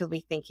they're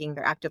actively thinking,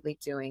 they're actively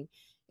doing.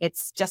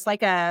 It's just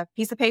like a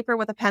piece of paper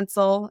with a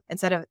pencil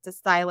instead of the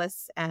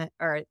stylus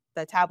or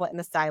the tablet and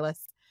the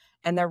stylus.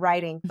 And they're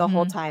writing the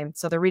whole time.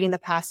 So they're reading the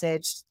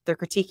passage, they're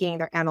critiquing,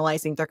 they're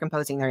analyzing, they're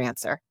composing their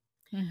answer.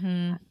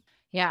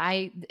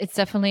 Yeah, it's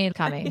definitely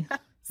coming.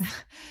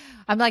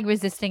 I'm like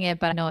resisting it,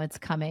 but I know it's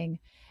coming.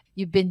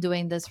 you've been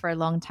doing this for a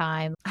long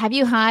time. Have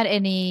you had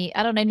any,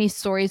 I don't know, any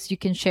stories you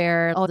can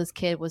share? Oh, this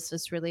kid was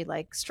just really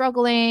like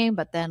struggling,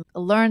 but then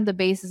learned the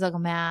basis of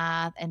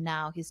math and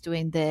now he's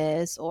doing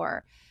this,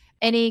 or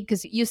any,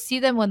 because you see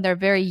them when they're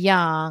very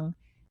young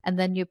and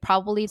then you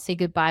probably say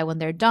goodbye when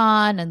they're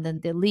done and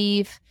then they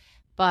leave.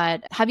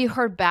 But have you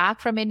heard back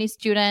from any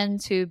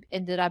students who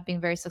ended up being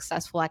very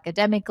successful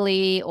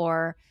academically,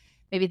 or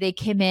maybe they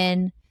came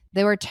in,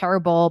 they were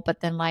terrible,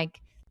 but then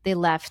like they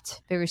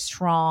left very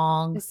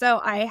strong? So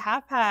I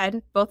have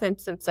had both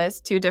instances,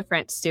 two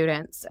different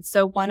students.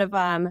 So one of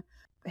them,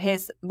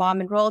 his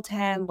mom enrolled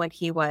him when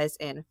he was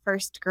in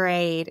first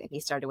grade, and he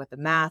started with the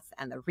math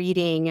and the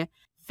reading.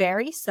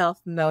 Very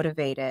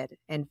self-motivated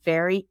and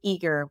very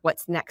eager.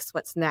 What's next?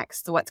 What's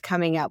next? What's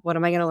coming up? What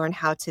am I going to learn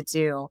how to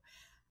do?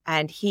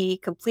 And he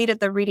completed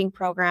the reading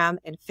program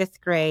in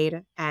fifth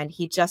grade, and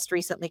he just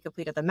recently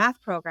completed the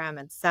math program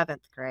in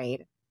seventh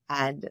grade.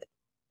 And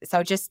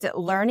so just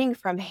learning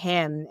from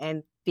him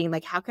and being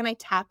like, how can I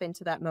tap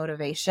into that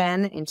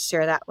motivation and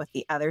share that with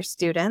the other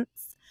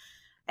students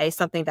is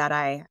something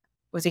that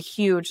was a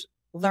huge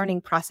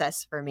learning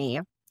process for me.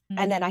 Mm-hmm.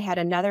 And then I had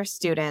another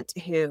student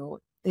who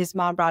his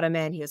mom brought him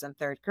in. He was in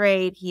third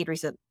grade. He'd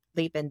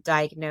recently been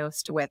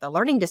diagnosed with a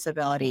learning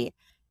disability.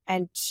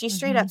 And she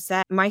straight up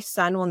said, my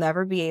son will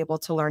never be able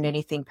to learn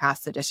anything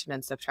past addition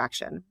and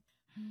subtraction.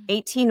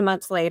 18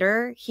 months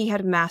later, he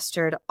had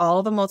mastered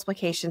all the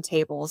multiplication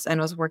tables and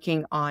was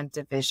working on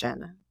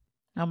division.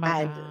 Oh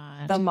my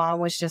God. The mom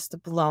was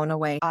just blown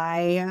away.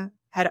 I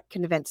had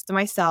convinced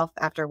myself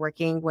after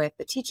working with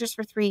the teachers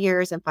for 3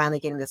 years and finally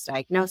getting this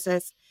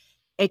diagnosis,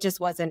 it just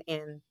wasn't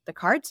in the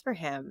cards for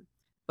him.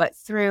 But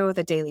through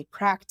the daily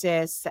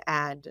practice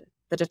and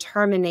the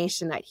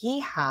determination that he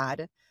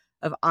had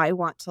of, I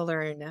want to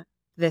learn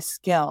this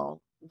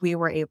skill, we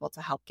were able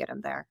to help get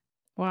him there.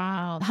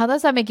 Wow. How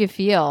does that make you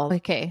feel?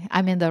 Okay,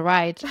 I'm in the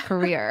right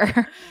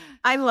career.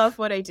 I love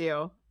what I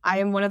do. I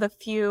am one of the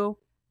few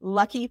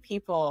lucky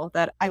people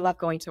that I love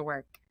going to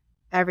work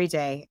every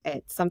day.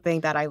 It's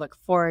something that I look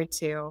forward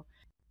to.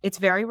 It's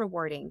very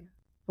rewarding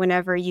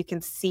whenever you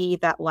can see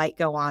that light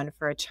go on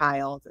for a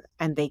child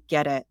and they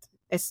get it,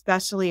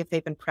 especially if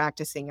they've been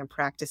practicing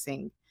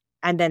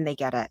and then they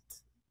get it.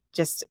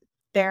 Just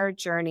their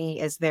journey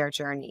is their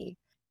journey,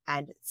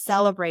 and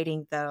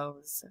celebrating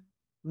those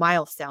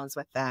milestones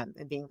with them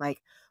and being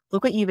like,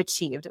 look what you've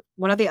achieved.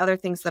 One of the other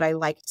things that I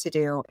like to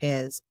do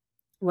is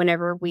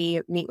whenever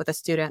we meet with a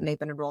student and they've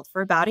been enrolled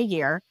for about a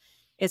year,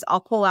 is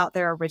I'll pull out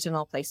their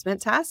original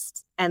placement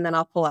test and then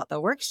I'll pull out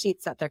the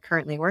worksheets that they're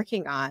currently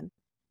working on.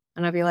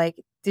 And I'll be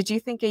like, did you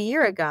think a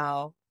year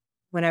ago,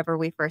 whenever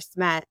we first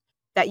met,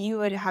 that you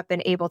would have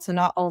been able to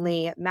not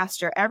only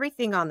master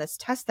everything on this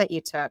test that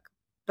you took,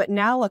 but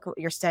now look what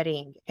you're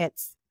studying.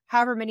 It's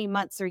however many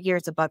months or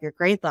years above your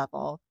grade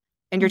level,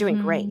 and you're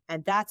doing great.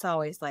 And that's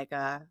always like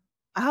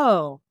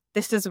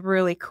this is a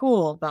really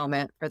cool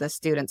moment for the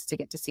students to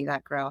get to see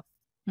that growth.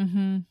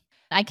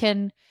 I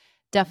can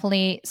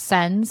definitely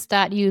sense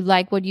that you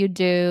like what you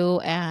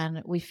do,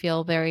 and we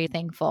feel very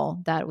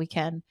thankful that we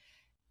can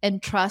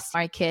entrust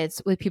our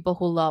kids with people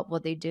who love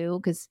what they do,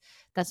 because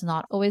that's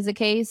not always the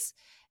case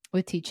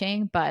with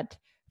teaching. But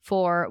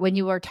for when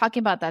you were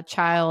talking about that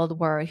child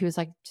where he was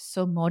like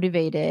so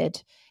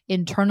motivated,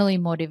 internally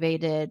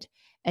motivated,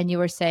 and you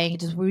were saying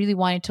just really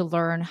wanting to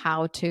learn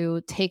how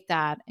to take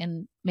that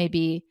and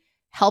maybe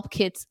help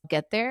kids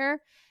get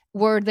there.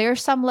 What are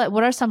some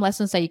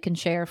lessons that you can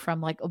share from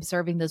like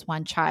observing this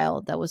one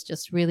child that was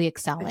just really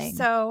excelling?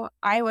 So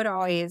I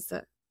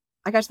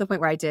got to the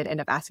point where I did end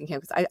up asking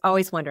him, because I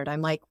always wondered,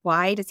 I'm like,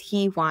 why does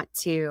he want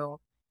to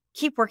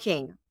keep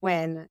working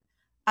when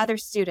other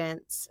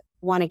students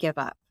want to give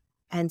up?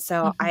 And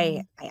so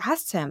I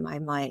asked him,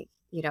 I'm like,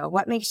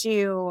 what makes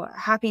you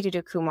happy to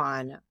do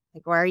Kumon?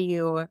 Like, why are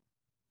you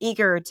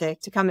eager to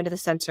come into the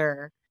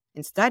center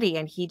and study?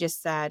 And he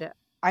just said,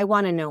 I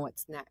want to know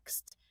what's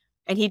next.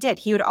 And he did.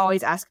 He would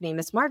always ask me,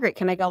 Miss Margaret,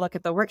 can I go look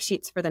at the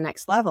worksheets for the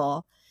next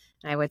level?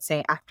 And I would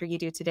say, after you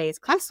do today's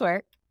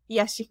classwork,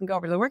 yes, you can go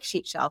over to the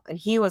worksheet shelf. And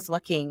he was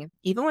looking,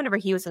 even whenever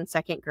he was in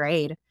second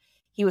grade,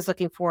 he was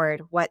looking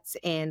forward, what's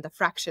in the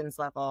fractions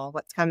level,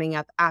 what's coming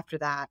up after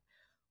that.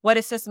 What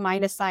is this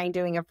minus sign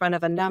doing in front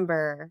of a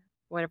number?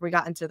 Whenever we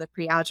got into the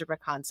pre-algebra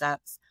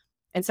concepts.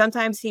 And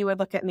sometimes he would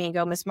look at me and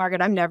go, Miss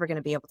Margaret, I'm never going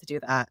to be able to do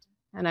that.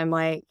 And I'm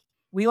like,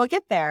 we will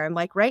get there. I'm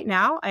like, right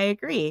now, I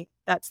agree.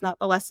 That's not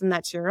the lesson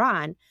that you're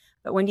on.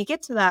 But when you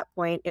get to that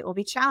point, it will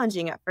be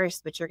challenging at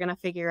first, but you're going to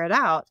figure it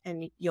out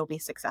and you'll be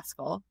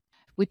successful.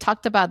 We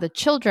talked about the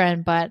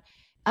children, but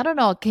I don't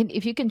know,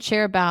 if you can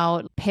share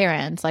about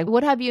parents, like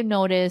what have you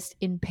noticed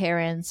in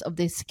parents of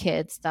these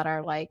kids that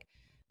are like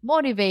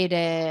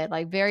motivated,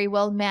 like very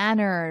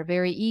well-mannered,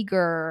 very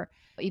eager,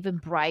 even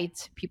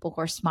bright, people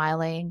who are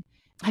smiling?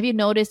 Have you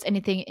noticed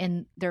anything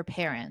in their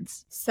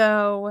parents?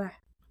 So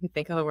let me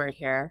think of the word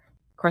here.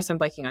 Of course, I'm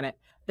blanking on it.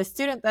 The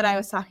student that I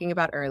was talking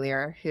about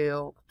earlier,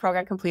 who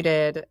program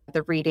completed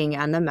the reading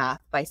and the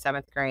math by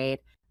seventh grade,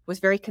 was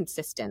very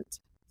consistent.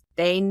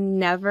 They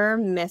never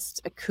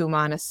missed a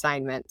Kumon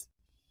assignment,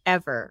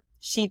 ever.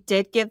 She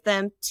did give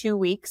them 2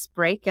 weeks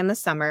break in the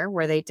summer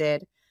where they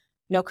did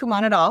no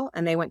Kumon at all.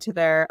 And they went to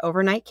their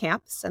overnight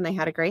camps and they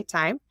had a great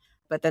time.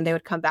 But then they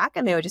would come back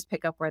and they would just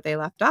pick up where they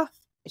left off.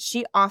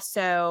 She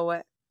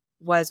also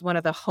was one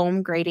of the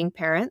home grading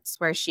parents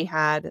where she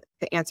had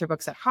the answer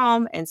books at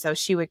home. And so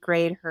she would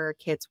grade her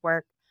kids'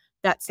 work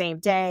that same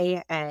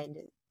day and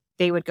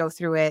they would go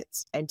through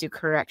it and do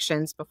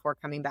corrections before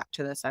coming back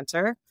to the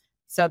center.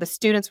 So the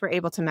students were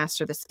able to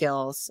master the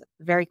skills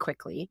very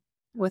quickly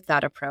with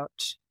that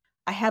approach.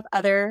 I have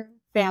other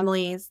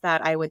families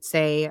that I would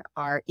say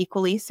are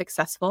equally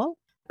successful,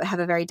 but have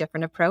a very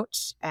different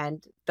approach.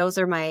 And those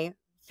are my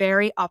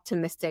very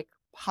optimistic,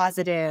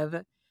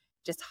 positive,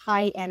 just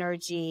high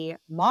energy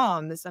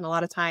moms. And a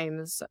lot of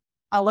times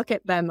I'll look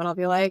at them and I'll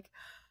be like,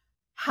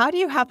 how do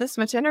you have this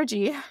much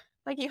energy?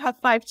 Like you have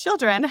 5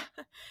 children.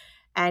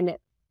 And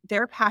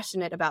they're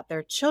passionate about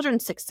their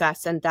children's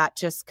success. And that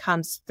just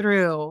comes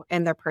through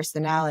in their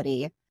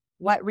personality.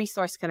 What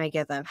resource can I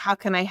give them? How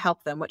can I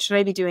help them? What should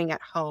I be doing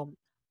at home?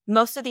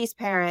 Most of these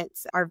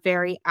parents are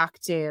very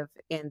active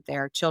in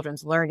their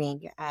children's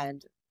learning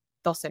and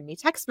they'll send me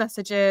text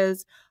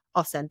messages.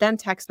 I'll send them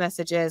text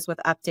messages with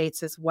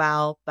updates as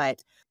well,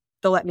 but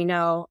they'll let me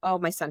know, oh,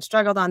 my son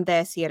struggled on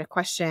this. He had a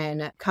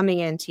question coming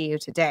into you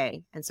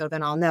today. And so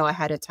then I'll know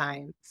ahead of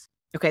time,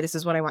 okay, this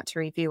is what I want to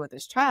review with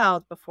this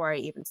child before I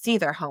even see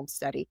their home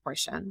study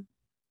portion.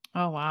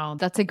 Oh, wow.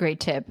 That's a great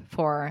tip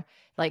for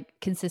like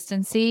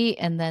consistency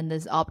and then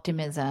this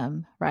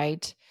optimism,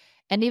 right?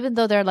 And even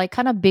though they're like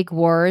kind of big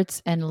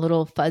words and a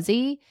little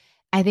fuzzy,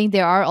 I think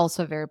they are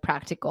also very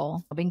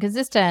practical. Being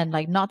consistent,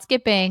 like not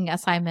skipping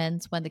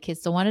assignments when the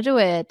kids don't want to do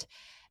it.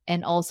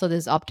 And also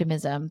this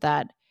optimism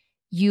that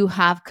you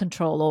have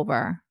control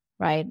over,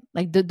 right?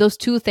 Like those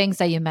 2 things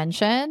that you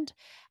mentioned,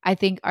 I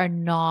think are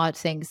not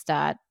things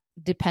that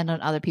depend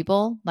on other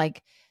people.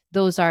 Like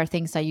those are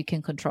things that you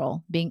can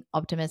control, being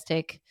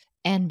optimistic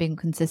and being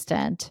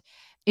consistent.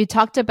 You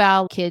talked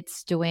about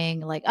kids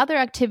doing like other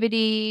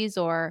activities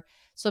or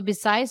so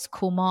besides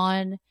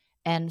Kumon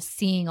and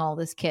seeing all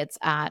these kids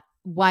at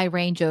wide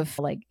range of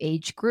like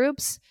age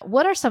groups,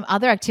 what are some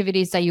other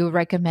activities that you would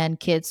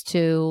recommend kids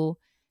to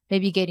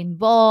maybe get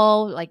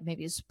involved, like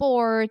maybe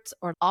sports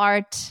or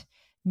art,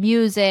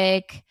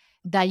 music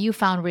that you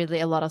found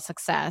really a lot of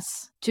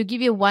success? To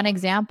give you one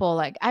example,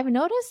 like I've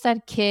noticed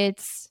that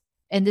kids,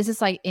 and this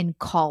is like in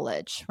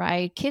college,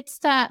 right? Kids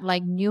that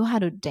like knew how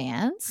to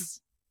dance,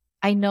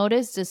 I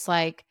noticed this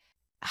like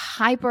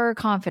hyper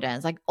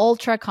confidence, like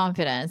ultra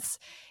confidence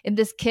in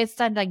these kids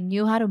that like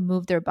knew how to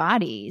move their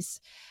bodies.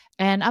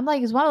 And I'm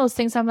like, it's one of those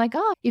things I'm like,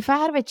 oh, if I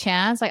had a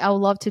chance, like I would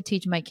love to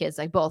teach my kids,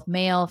 like both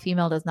male,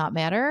 female, does not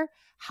matter,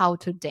 how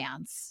to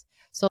dance.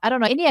 So I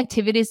don't know, any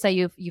activities that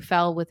you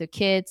felt with your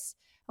kids,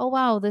 oh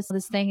wow, this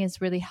thing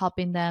is really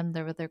helping them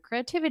with their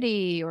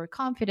creativity or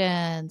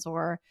confidence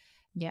or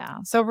yeah.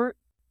 So we're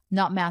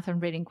not math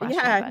and reading question.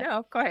 Yeah, but. no,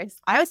 of course.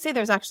 I would say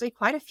there's actually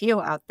quite a few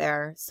out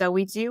there. So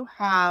we do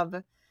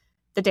have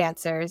the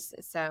dancers,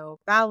 so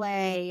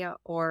ballet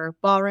or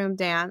ballroom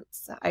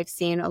dance. I've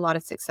seen a lot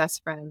of success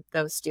from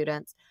those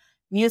students.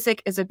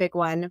 Music is a big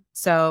one.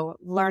 So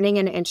learning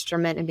an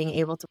instrument and being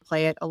able to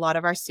play it. A lot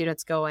of our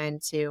students go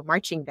into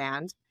marching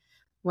band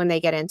when they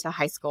get into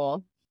high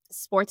school.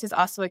 Sports is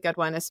also a good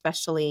one,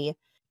 especially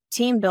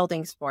team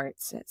building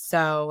sports.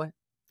 So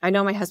I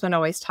know my husband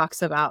always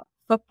talks about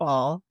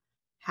football,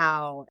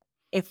 how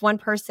if one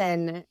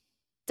person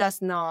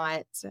does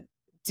not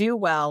do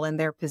well in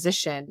their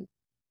position,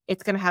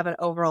 it's going to have an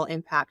overall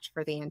impact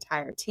for the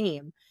entire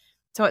team.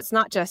 So it's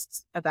not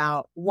just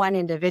about one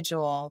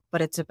individual,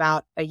 but it's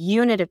about a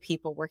unit of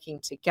people working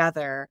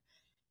together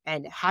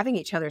and having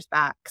each other's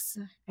backs.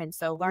 And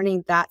so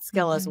learning that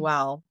skill as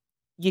well,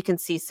 you can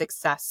see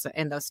success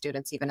in those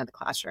students, even in the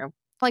classroom.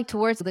 Like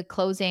towards the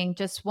closing,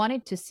 just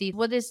wanted to see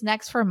what is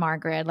next for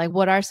Margaret. Like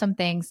what are some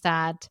things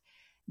that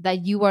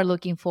you are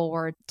looking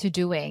forward to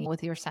doing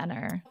with your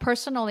center?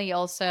 Personally,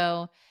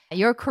 also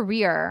your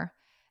career.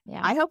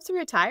 Yeah. I hope to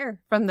retire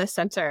from the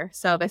center.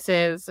 So this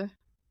is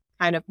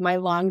kind of my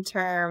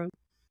long-term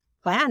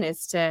plan,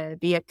 is to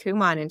be a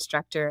Kumon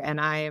instructor. And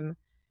I'm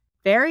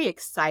very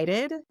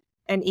excited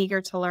and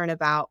eager to learn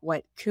about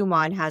what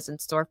Kumon has in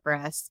store for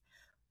us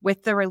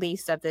with the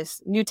release of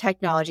this new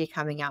technology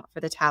coming out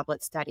for the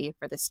tablet study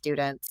for the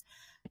students.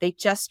 They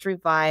just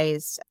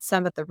revised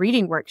some of the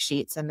reading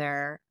worksheets and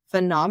they're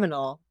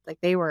phenomenal. Like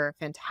they were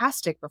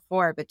fantastic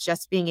before, but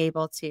just being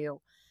able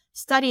to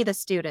study the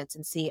students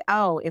and see,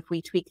 oh, if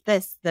we tweak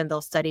this, then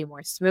they'll study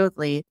more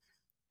smoothly.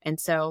 And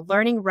so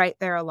learning right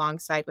there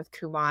alongside with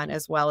Kumon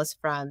as well as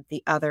from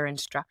the other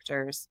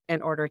instructors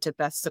in order to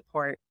best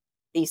support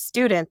these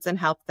students and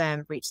help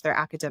them reach their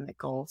academic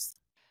goals.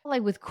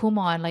 Like with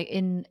Kumon, like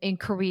in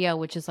Korea,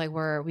 which is like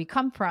where we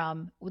come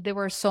from, there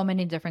were so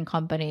many different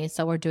companies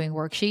that were doing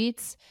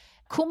worksheets.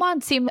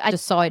 Kumon seemed, I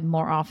just saw it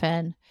more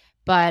often,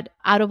 but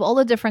out of all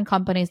the different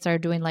companies that are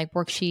doing like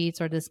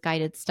worksheets or this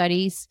guided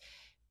studies,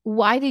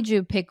 why did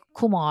you pick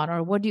Kumon,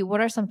 or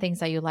what are some things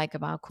that you like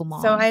about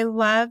Kumon? So I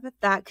love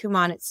that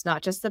Kumon, it's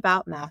not just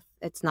about math,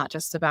 it's not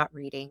just about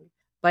reading,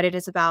 but it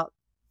is about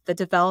the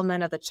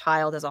development of the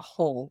child as a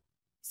whole.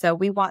 So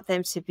we want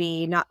them to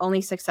be not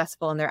only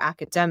successful in their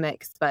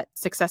academics, but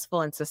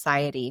successful in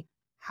society.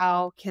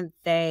 How can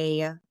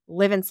they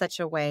live in such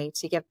a way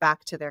to give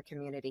back to their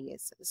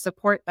communities,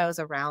 support those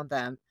around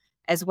them,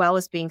 as well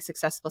as being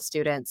successful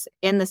students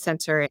in the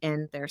center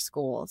in their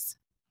schools?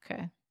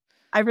 Okay.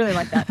 I really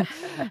like that.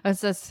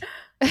 It's just,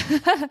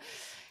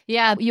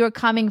 yeah, you're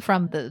coming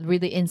from the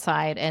really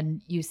inside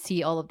and you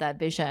see all of that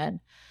vision.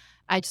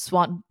 I just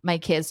want my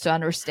kids to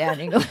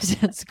understand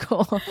English at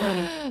school.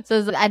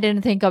 So I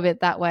didn't think of it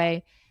that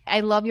way.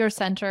 I love your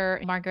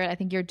center, Margaret. I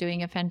think you're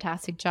doing a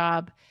fantastic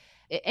job.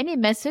 Any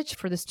message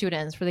for the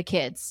students, for the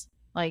kids?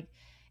 Like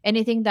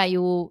anything that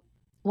you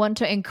want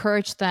to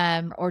encourage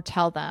them or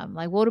tell them?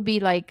 Like what would be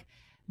like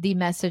the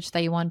message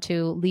that you want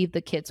to leave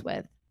the kids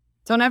with?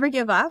 Don't ever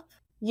give up.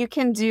 You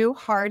can do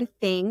hard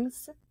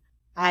things,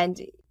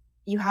 and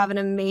you have an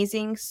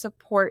amazing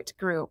support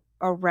group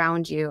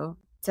around you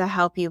to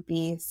help you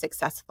be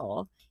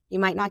successful. You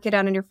might not get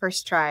out on your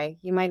first try.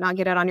 You might not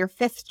get out on your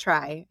 5th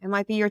try. It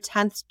might be your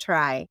 10th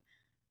try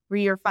where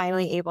you're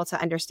finally able to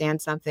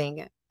understand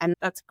something. And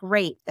that's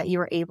great that you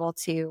were able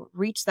to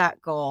reach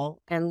that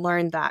goal and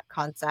learn that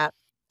concept.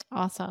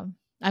 Awesome.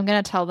 I'm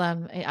going to tell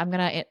them, I'm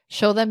going to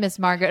show them Miss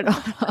Margaret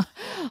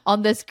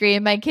on the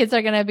screen. My kids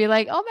are going to be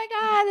like, oh my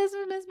God, this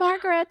is Miss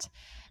Margaret.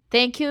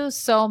 Thank you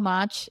so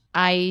much.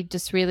 I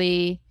just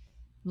really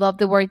love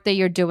the work that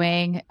you're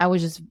doing. I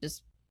was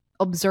just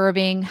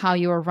observing how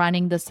you were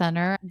running the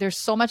center. There's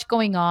so much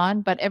going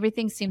on, but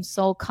everything seems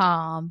so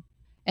calm.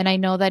 And I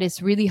know that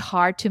it's really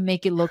hard to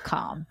make it look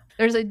calm.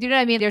 Do you know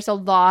what I mean? There's a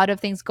lot of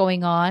things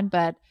going on,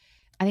 but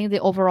I think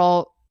the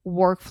overall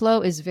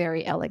workflow is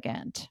very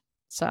elegant.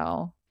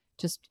 So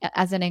just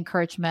as an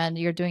encouragement,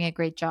 you're doing a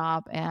great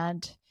job.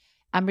 And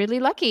I'm really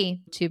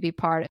lucky to be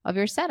part of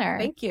your center.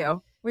 Thank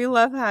you. We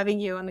love having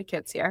you and the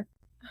kids here.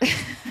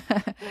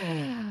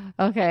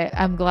 Okay,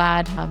 I'm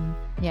glad.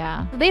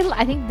 Yeah,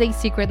 I think they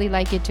secretly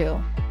like it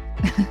too.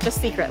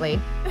 Just secretly.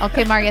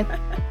 Okay, Margaret.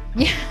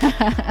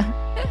 Yeah.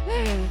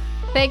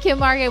 Thank you,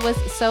 Margaret. It was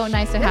so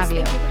nice to have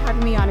you. Thank you for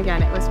having me on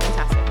again. It was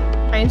fantastic.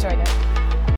 I enjoyed it.